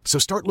sites. So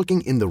start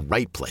looking in the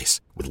right place.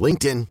 With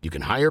LinkedIn, you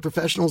can hire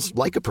professionals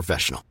like a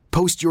professional.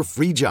 Post your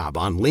free job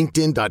on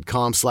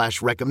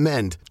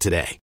linkedin.com/recommend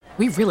today.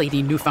 We really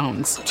need new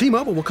phones.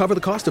 T-Mobile will cover the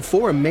cost of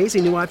 4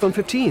 amazing new iPhone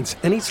 15s,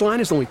 and each line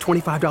is only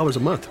 $25 a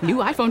month. New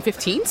iPhone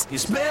 15s?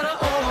 It's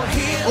better over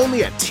here.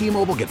 Only at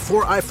T-Mobile, get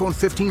 4 iPhone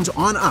 15s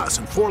on us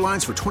and 4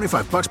 lines for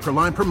 $25 per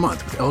line per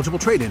month with eligible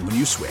trade-in when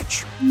you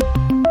switch.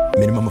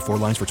 Minimum of 4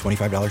 lines for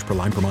 $25 per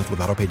line per month with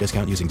autopay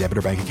discount using debit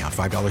or bank account.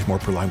 $5 more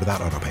per line without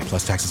autopay,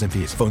 plus taxes and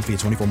fees. Phone fee at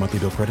 24 monthly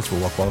bill credits for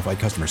well-qualified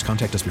customers.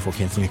 Contact us before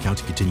canceling account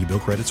to continue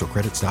bill credits or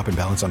credit stop and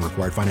balance on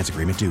required finance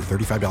agreement due.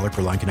 $35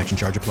 per line connection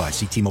charge applies.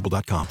 See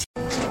T-Mobile.com.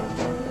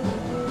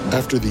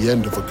 After the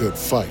end of a good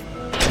fight,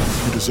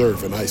 you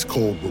deserve an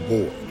ice-cold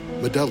reward.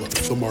 Modelo,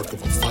 the mark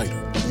of a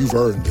fighter. You've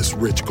earned this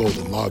rich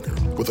golden lager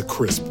with a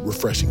crisp,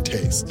 refreshing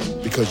taste.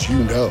 Because you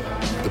know,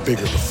 the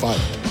bigger the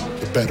fight,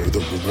 the better the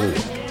reward.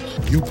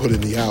 You put in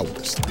the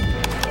hours,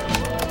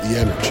 the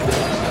energy,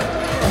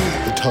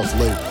 the tough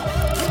labor.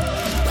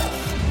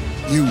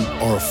 You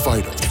are a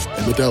fighter,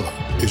 and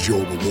Modelo is your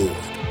reward.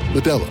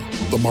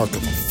 Modelo, the mark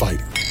of a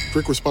fighter.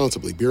 Drink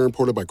responsibly. Beer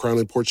imported by Crown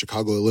Imports,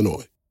 Chicago,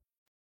 Illinois.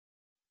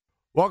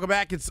 Welcome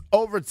back. It's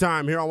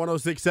overtime here on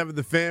 106.7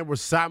 The Fan. We're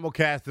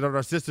simulcasted on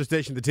our sister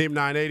station, the Team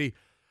 980,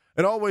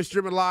 and always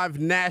streaming live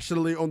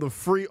nationally on the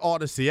free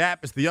Odyssey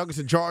app. It's the youngest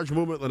in charge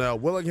movement, Lynnell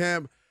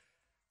Willingham,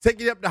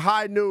 taking you up to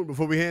high noon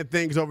before we hand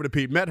things over to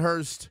Pete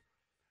Medhurst.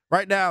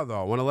 Right now,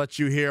 though, I want to let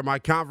you hear my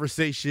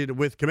conversation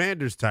with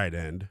Commanders tight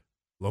end,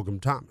 Logan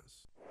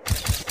Thomas.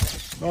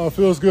 Oh, it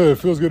feels good.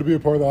 It feels good to be a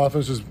part of the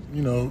offense, just,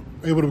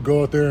 able to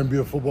go out there and be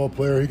a football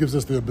player. He gives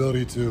us the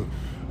ability to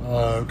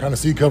kind of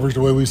see coverage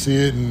the way we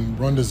see it and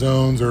run to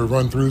zones or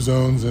run through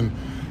zones. And,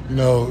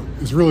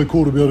 it's really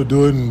cool to be able to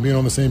do it, and being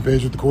on the same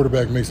page with the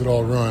quarterback makes it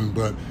all run.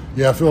 But,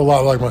 yeah, I feel a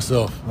lot like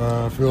myself.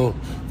 I feel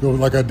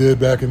like I did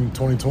back in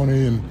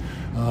 2020, and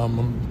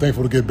I'm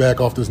thankful to get back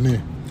off this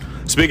knee.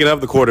 Speaking of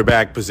the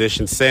quarterback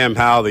position, Sam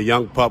Howell, the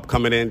young pup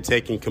coming in,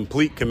 taking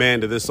complete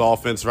command of this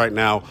offense right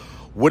now.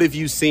 What have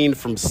you seen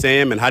from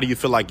Sam, and how do you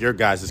feel like your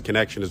guys'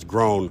 connection has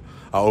grown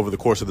over the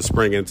course of the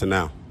spring into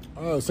now?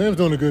 Sam's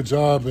doing a good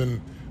job,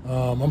 and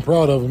I'm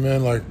proud of him,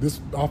 man. Like, this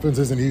offense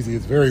isn't easy.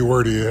 It's very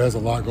wordy. It has a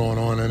lot going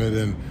on in it,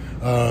 and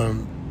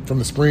from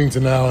the spring to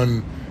now,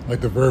 and like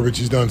the verbiage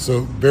he's done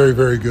so very,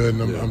 very good,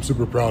 and I'm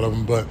super proud of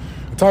him. But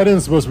a tight end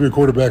is supposed to be a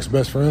quarterback's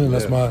best friend, and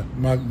that's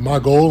my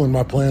goal and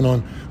my plan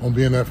on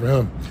being that for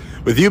him.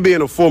 With you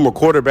being a former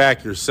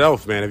quarterback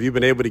yourself, man, have you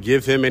been able to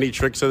give him any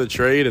tricks of the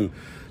trade and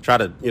try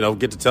to,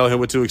 get to tell him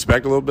what to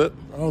expect a little bit?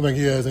 I don't think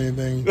he has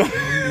anything. He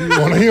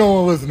don't want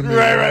to listen to me.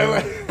 Right.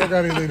 I don't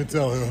got anything to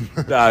tell him.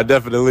 Nah,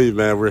 definitely,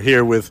 man. We're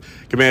here with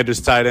Commanders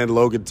tight end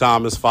Logan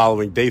Thomas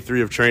following day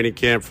 3 of training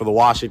camp for the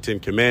Washington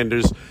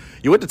Commanders.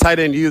 You went to tight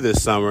end U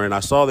this summer, and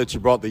I saw that you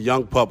brought the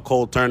young pup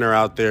Cole Turner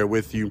out there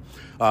with you.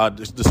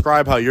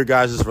 Describe how your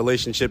guys'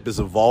 relationship is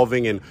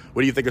evolving, and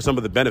what do you think are some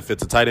of the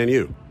benefits of tight end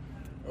U?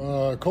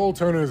 Cole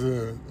Turner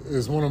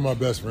is one of my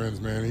best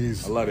friends, man.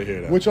 I love to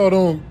hear that. Which y'all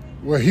don't.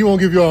 What he won't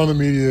give y'all on the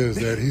media is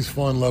that he's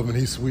fun-loving,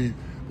 he's sweet,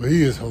 but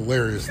he is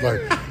hilarious.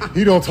 Like,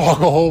 he don't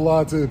talk a whole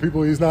lot to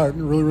people he's not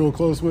really real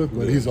close with,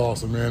 but he's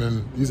awesome, man,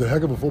 and he's a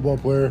heck of a football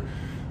player.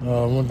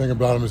 One thing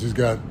about him is he's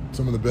got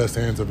some of the best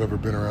hands I've ever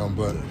been around.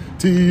 But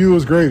TEU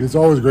is great. It's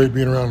always great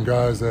being around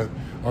guys that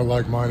are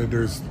like-minded.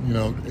 There's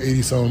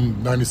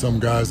 80-some, 90-some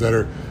guys that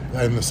are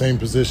in the same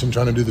position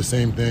trying to do the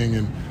same thing,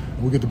 and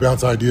we get to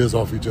bounce ideas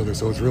off each other.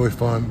 So it's really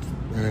fun,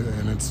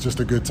 and it's just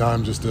a good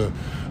time just to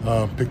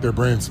pick their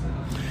brains.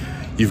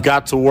 You've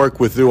got to work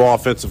with new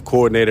offensive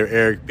coordinator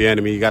Eric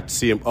Bieniemy. You got to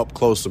see him up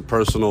close and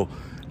personal.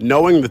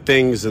 Knowing the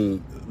things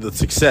and the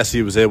success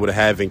he was able to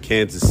have in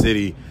Kansas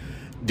City,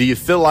 do you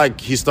feel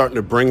like he's starting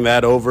to bring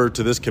that over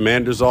to this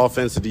Commanders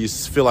offense? Or do you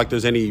feel like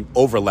there's any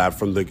overlap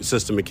from the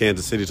system in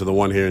Kansas City to the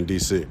one here in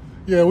D.C.?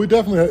 Yeah, we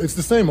definitely – it's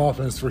the same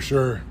offense for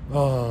sure.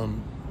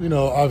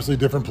 Obviously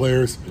different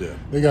players. Yeah.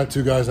 They got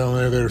 2 guys down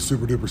there that are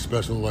super-duper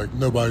special. Like,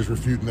 nobody's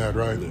refuting that,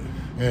 right?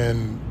 Yeah.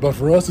 But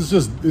for us, it's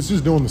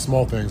just doing the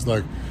small things.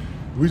 Like,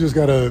 we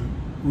gotta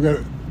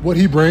what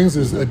he brings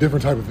is a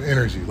different type of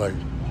energy. Like,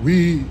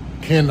 we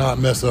cannot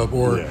mess up,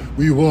 or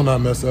we will not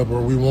mess up, or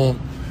we won't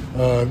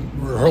or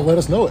he'll let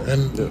us know it.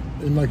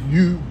 And like,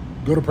 you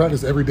go to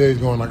practice every day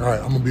going like, all right,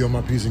 I'm gonna be on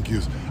my P's and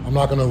Q's. I'm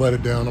not gonna let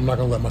it down. I'm not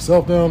gonna let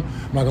myself down.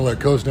 I'm not gonna let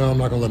coach down. I'm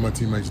not gonna let my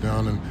teammates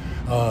down.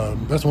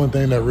 And that's one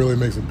thing that really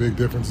makes a big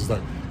difference, is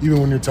like,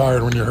 even when you're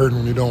tired, when you're hurting,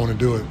 when you don't want to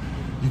do it,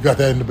 you got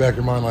that in the back of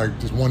your mind, like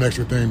just one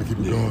extra thing to keep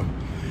it going.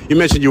 You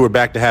mentioned you were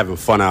back to having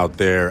fun out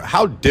there.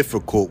 How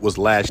difficult was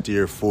last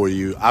year for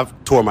you? I've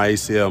tore my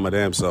ACL my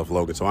damn self,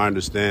 Logan, so I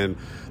understand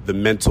the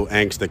mental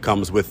angst that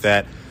comes with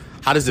that.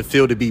 How does it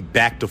feel to be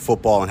back to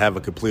football and have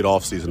a complete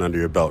offseason under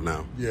your belt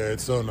now? Yeah,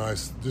 it's so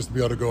nice just to be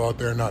able to go out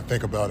there and not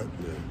think about it.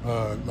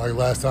 Like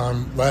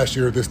last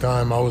year at this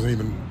time, I wasn't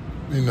even,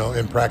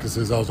 in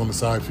practices. I was on the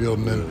side field,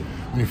 and then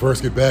when you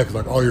first get back, it's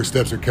like all your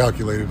steps are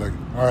calculated. Like,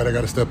 all right, I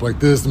got to step like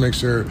this to make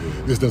sure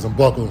this doesn't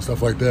buckle and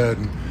stuff like that.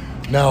 And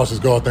now it's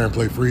just go out there and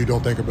play free,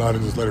 don't think about it,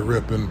 and just let it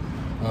rip. And,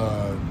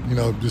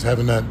 just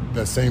having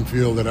that same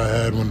feel that I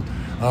had when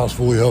I was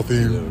fully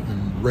healthy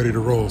and ready to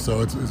roll.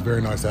 So it's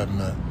very nice having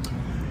that.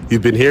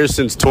 You've been here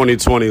since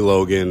 2020,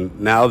 Logan.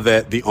 Now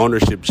that the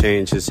ownership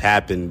change has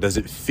happened, does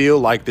it feel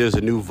like there's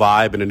a new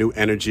vibe and a new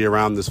energy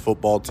around this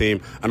football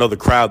team? I know the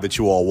crowd that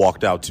you all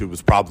walked out to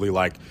was probably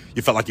like,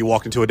 you felt like you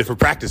walked into a different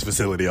practice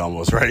facility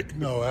almost, right?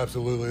 No,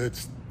 absolutely.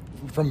 It's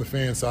from the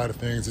fan side of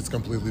things, it's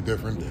completely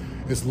different.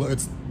 It's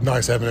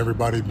nice having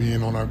everybody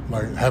being on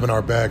having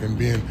our back and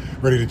being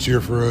ready to cheer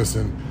for us.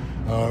 And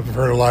I've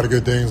heard a lot of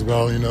good things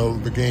about,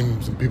 the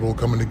games and people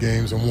coming to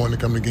games and wanting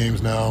to come to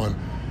games now and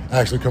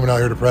actually coming out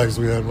here to practice.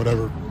 We had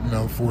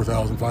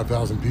 4,000,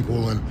 5,000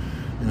 people, and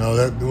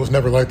that it was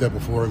never like that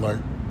before.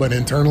 But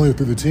internally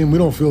through the team, we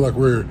don't feel like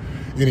we're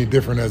any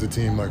different as a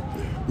team.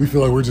 We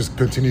feel like we're just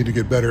continuing to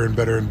get better and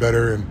better and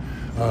better. And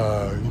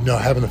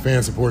having the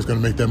fan support is going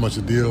to make that much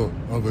of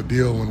a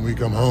deal when we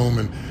come home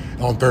and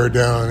on third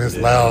down and it's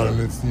loud and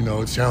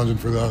it's challenging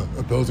for the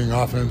opposing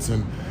offense,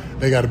 and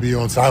they got to be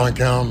on silent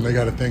count and they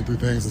got to think through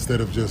things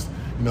instead of just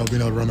being able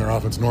to run their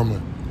offense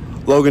normally.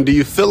 Logan, do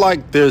you feel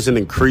like there's an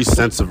increased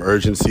sense of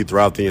urgency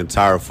throughout the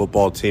entire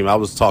football team? I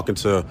was talking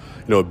to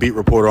a beat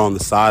reporter on the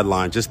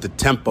sideline. Just the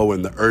tempo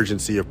and the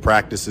urgency of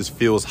practices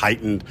feels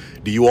heightened.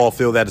 Do you all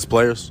feel that as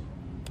players?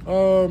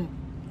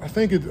 I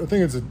think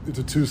it's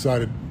a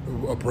two-sided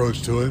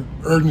approach to it.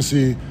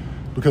 Urgency,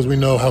 because we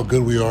know how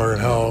good we are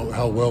and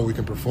how well we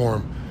can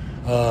perform.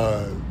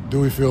 Do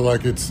we feel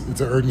like it's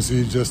an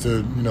urgency just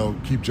to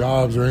keep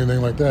jobs or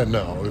anything like that?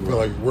 No, we feel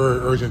like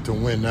we're urgent to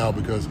win now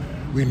because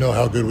we know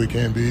how good we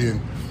can be, and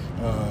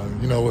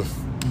with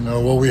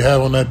what we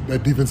have on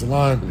that defensive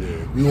line,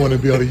 we want to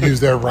be able to use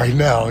that right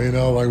now. We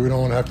don't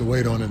want to have to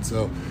wait on it.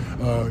 So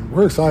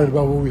we're excited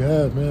about what we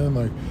have,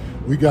 man.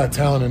 We got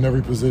talent in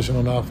every position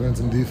on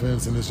offense and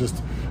defense, and it's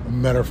just a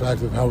matter of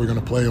fact of how we're going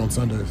to play on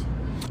Sundays.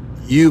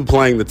 You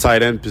playing the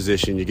tight end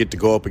position, you get to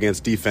go up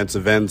against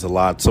defensive ends a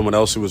lot. Someone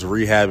else who was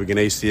rehabbing an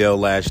ACL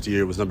last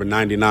year was number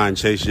 99,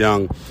 Chase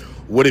Young.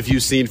 What have you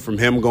seen from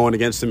him going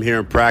against him here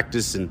in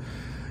practice? And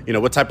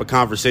what type of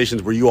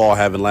conversations were you all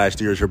having last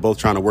year as you're both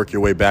trying to work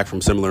your way back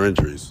from similar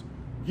injuries?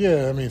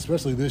 Yeah,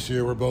 especially this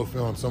year, we're both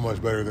feeling so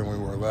much better than we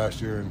were last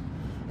year.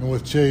 And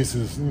with Chase,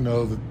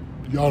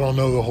 y'all don't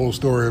know the whole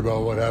story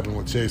about what happened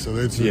with Chase. So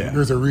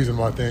there's a reason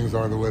why things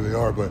are the way they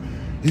are. But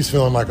he's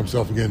feeling like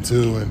himself again,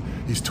 too. And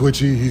he's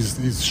twitchy.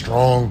 He's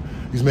strong.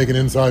 He's making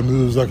inside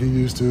moves like he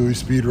used to. He's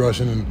speed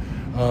rushing.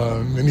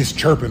 And he's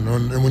chirping.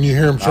 And when you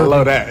hear him chirping, I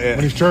love that. Yeah.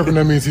 When he's chirping,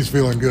 that means he's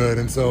feeling good.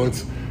 And so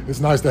it's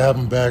nice to have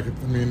him back.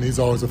 He's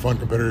always a fun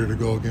competitor to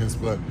go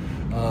against, but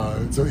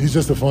he's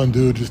just a fun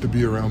dude just to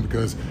be around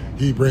because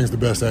he brings the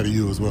best out of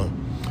you as well.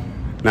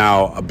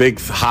 Now, a big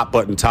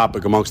hot-button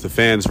topic amongst the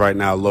fans right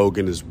now,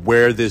 Logan, is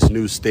where this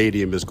new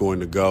stadium is going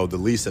to go. The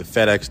lease at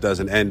FedEx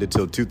doesn't end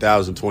until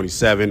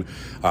 2027.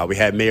 We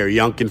had Mayor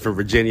Youngkin from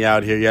Virginia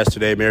out here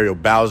yesterday. Mario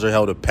Bowser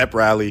held a pep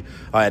rally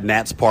at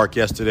Nats Park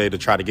yesterday to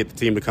try to get the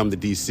team to come to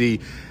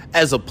D.C.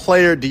 As a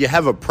player, do you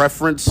have a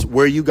preference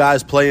where you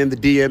guys play in the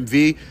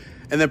DMV?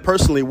 And then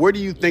personally, where do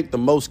you think the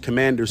most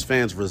Commanders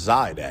fans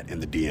reside at in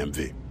the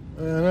DMV?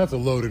 Man, that's a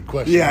loaded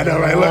question. Yeah, I know,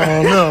 right?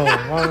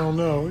 I don't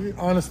know.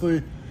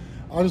 Honestly,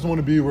 I just want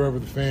to be wherever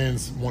the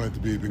fans want it to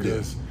be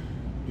because,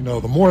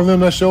 the more of them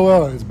that show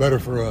out, it's better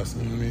for us.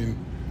 And,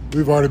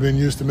 we've already been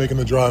used to making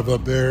the drive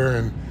up there.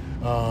 And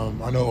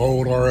I know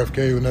old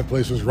RFK, when that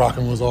place was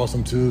rocking, was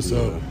awesome too.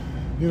 So,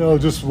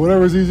 just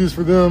whatever's easiest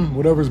for them,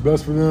 whatever's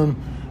best for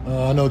them.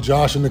 I know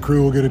Josh and the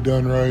crew will get it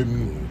done right.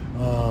 And,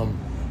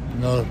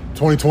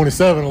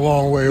 2027, a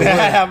long way away.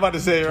 I'm about to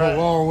say, right? A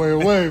long way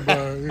away, but,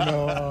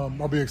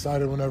 I'll be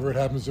excited whenever it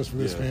happens just for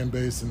this fan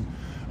base. And,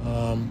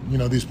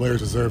 these players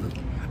deserve it.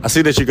 I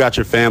see that you got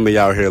your family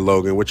out here,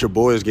 Logan. With your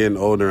boys getting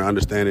older and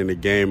understanding the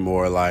game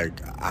more,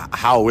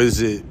 how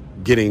is it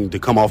getting to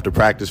come off the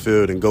practice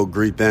field and go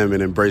greet them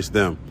and embrace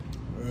them?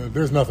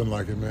 There's nothing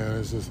like it, man.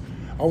 It's just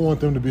I want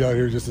them to be out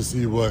here just to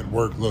see what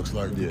work looks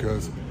like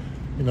because,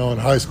 in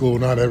high school,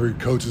 not every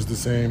coach is the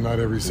same, not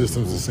every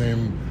system's the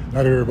same,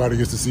 not everybody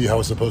gets to see how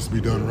it's supposed to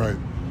be done right.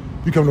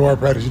 You come to our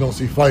practice, you don't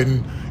see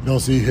fighting, you don't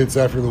see hits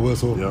after the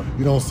whistle,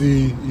 you don't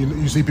see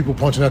you see people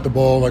punching at the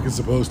ball like it's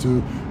supposed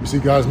to, you see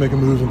guys making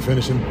moves and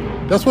finishing.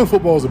 That's what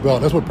football is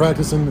about. That's what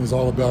practicing is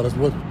all about. That's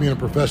what being a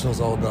professional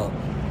is all about.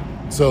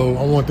 So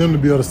I want them to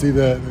be able to see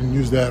that and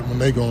use that when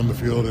they go on the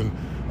field. And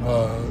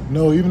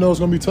even though it's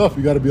going to be tough,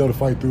 you got to be able to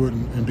fight through it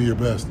and be your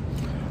best.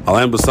 I'll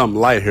end with something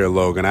light here,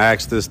 Logan. I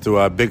asked this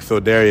to Big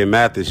Phil Darian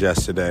Mathis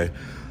yesterday.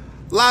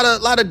 A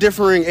lot of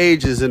differing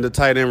ages in the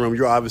tight end room.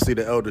 You're obviously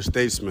the elder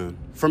statesman.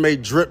 From a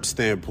drip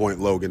standpoint,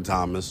 Logan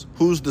Thomas,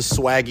 who's the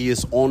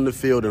swaggiest on the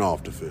field and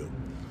off the field?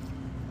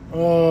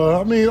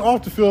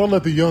 Off the field, I'll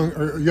let the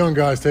young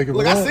guys take it.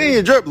 Look, I seen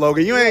you drip,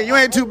 Logan. You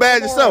ain't too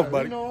bad yourself,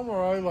 buddy. I'm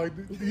all right. Like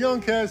the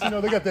young cats, they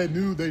got that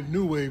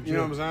new wave. You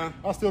know what I'm saying?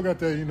 I still got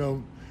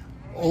that,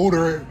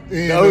 older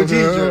end. OG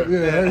drip.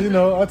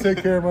 Yeah, I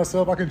take care of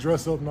myself. I can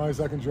dress up nice.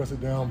 I can dress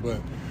it down.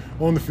 But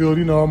on the field,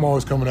 I'm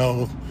always coming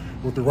out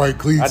with the right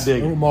cleats. I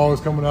dig it. I'm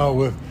always coming out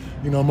with,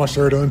 my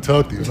shirt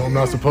untucked. I'm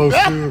not supposed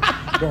to.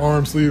 The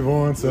arm sleeve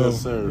on. So,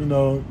 yes, sir.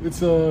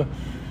 It's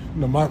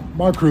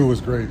my crew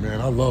is great,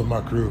 man. I love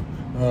my crew.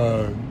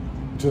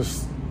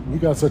 Just we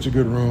got such a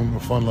good room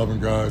of fun-loving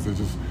guys that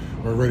just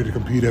are ready to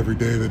compete every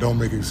day. They don't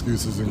make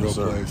excuses and go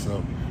play.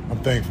 So I'm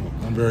thankful.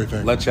 I'm very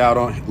thankful. Let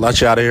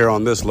you out of here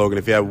on this, Logan.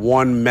 If you have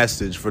one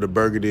message for the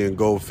Burgundy and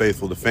Gold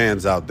faithful, the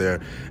fans out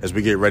there, as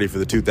we get ready for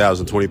the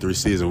 2023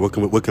 season,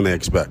 what can they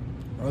expect?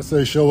 I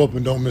say show up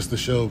and don't miss the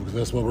show, because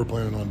that's what we're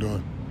planning on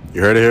doing.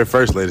 You heard it here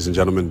first, ladies and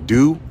gentlemen.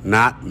 Do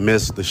not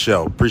miss the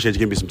show. Appreciate you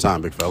giving me some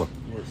time, big fella.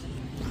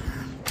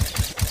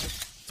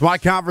 It's my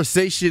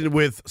conversation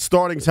with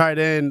starting tight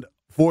end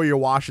for your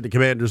Washington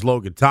Commanders,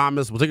 Logan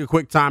Thomas. We'll take a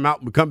quick time out.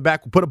 When we come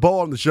back, we'll put a bow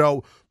on the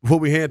show before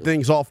we hand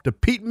things off to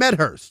Pete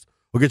Medhurst.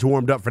 We'll get you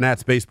warmed up for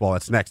Nats baseball.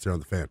 That's next here on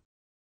The Fan.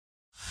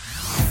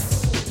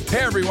 Hey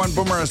everyone,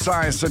 Boomer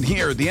Esiason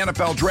here. The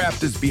NFL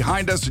draft is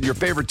behind us and your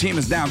favorite team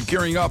is now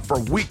gearing up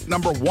for week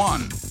number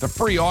 1. The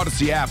free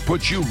Odyssey app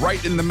puts you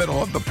right in the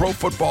middle of the pro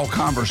football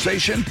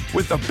conversation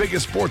with the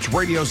biggest sports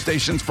radio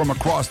stations from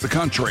across the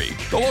country.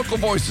 The local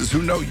voices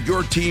who know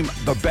your team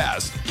the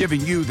best,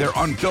 giving you their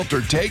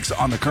unfiltered takes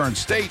on the current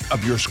state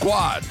of your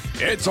squad.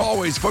 It's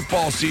always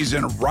football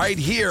season right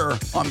here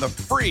on the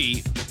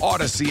free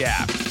Odyssey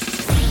app.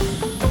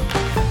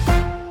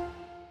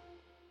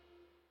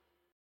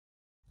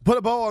 Put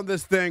a bow on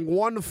this thing.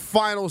 One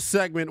final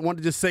segment. I want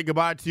to just say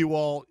goodbye to you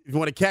all. If you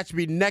want to catch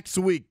me next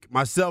week,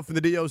 myself and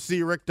the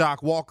DOC, Rick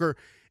Doc Walker,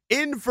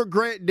 in for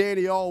Grant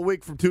Danny all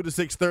week from 2 to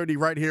 6:30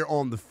 right here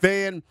on The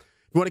Fan. If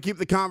you want to keep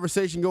the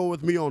conversation going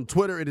with me on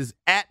Twitter, it is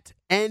at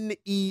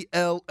NELL_BTP.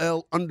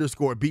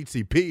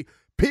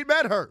 Pete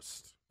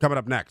Medhurst coming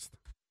up next.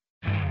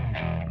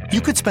 You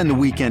could spend the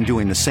weekend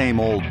doing the same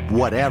old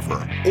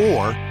whatever,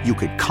 or you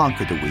could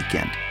conquer the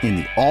weekend in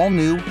the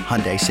all-new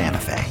Hyundai Santa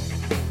Fe.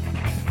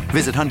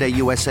 Visit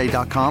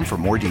HyundaiUSA.com for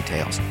more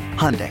details.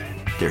 Hyundai,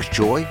 there's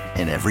joy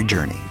in every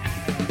journey.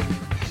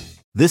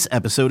 This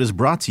episode is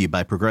brought to you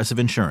by Progressive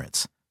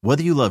Insurance.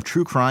 Whether you love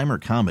true crime or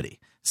comedy,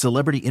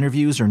 celebrity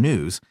interviews or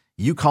news,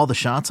 you call the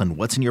shots on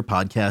what's in your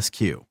podcast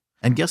queue.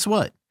 And guess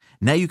what?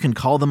 Now you can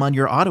call them on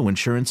your auto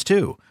insurance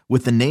too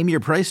with the Name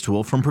Your Price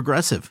tool from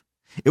Progressive.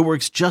 It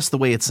works just the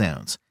way it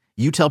sounds.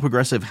 You tell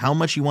Progressive how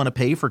much you want to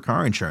pay for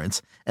car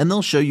insurance, and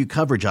they'll show you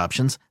coverage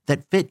options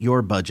that fit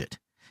your budget.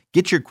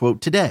 Get your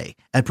quote today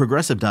at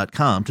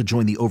Progressive.com to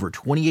join the over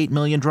 28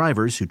 million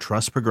drivers who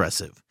trust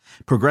Progressive.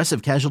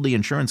 Progressive Casualty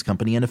Insurance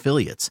Company and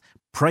Affiliates.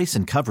 Price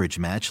and coverage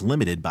match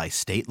limited by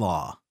state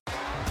law.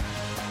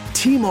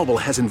 T-Mobile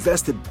has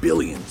invested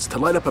billions to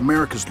light up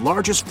America's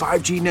largest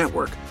 5G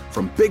network,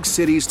 from big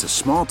cities to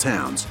small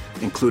towns,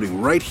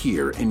 including right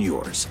here in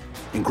yours.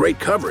 And great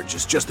coverage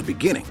is just the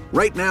beginning.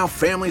 Right now,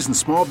 families and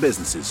small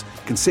businesses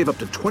can save up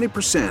to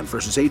 20%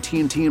 versus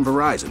AT&T and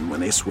Verizon when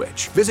they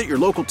switch. Visit your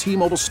local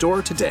T-Mobile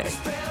store today.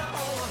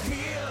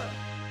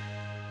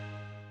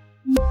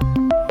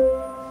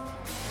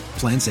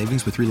 Plan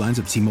savings with 3 lines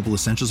of T-Mobile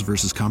Essentials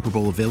versus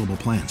comparable available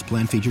plans.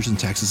 Plan features and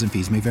taxes and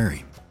fees may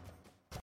vary.